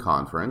Cook from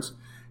Conference.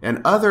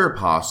 And other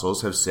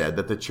apostles have said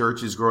that the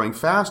church is growing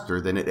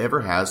faster than it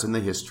ever has in the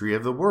history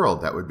of the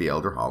world. That would be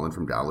Elder Holland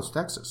from Dallas,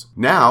 Texas.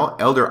 Now,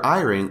 Elder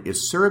Eyring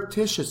is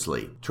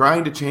surreptitiously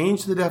trying to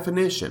change the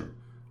definition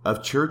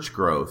of church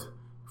growth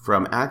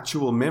from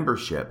actual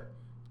membership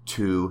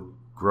to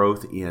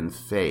growth in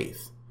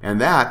faith. And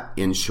that,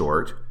 in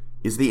short,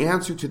 is the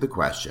answer to the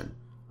question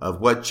of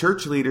what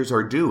church leaders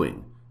are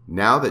doing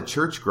now that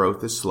church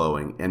growth is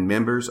slowing and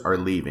members are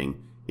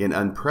leaving in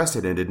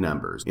unprecedented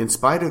numbers. In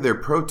spite of their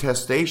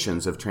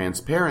protestations of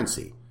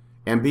transparency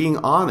and being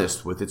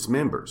honest with its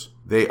members,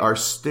 they are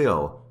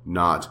still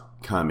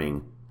not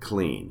coming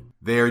clean.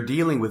 They are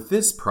dealing with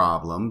this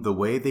problem the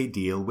way they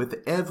deal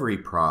with every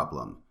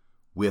problem,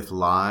 with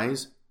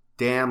lies,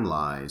 damn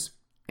lies,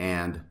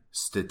 and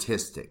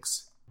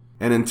statistics.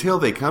 And until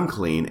they come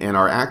clean and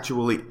are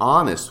actually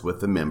honest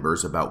with the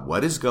members about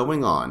what is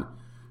going on,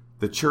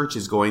 the church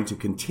is going to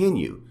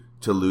continue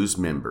to lose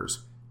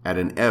members at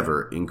an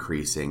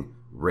ever-increasing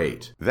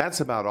rate.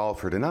 That's about all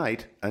for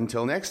tonight.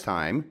 Until next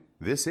time,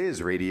 this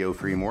is Radio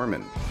Free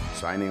Mormon,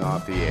 signing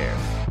off the air.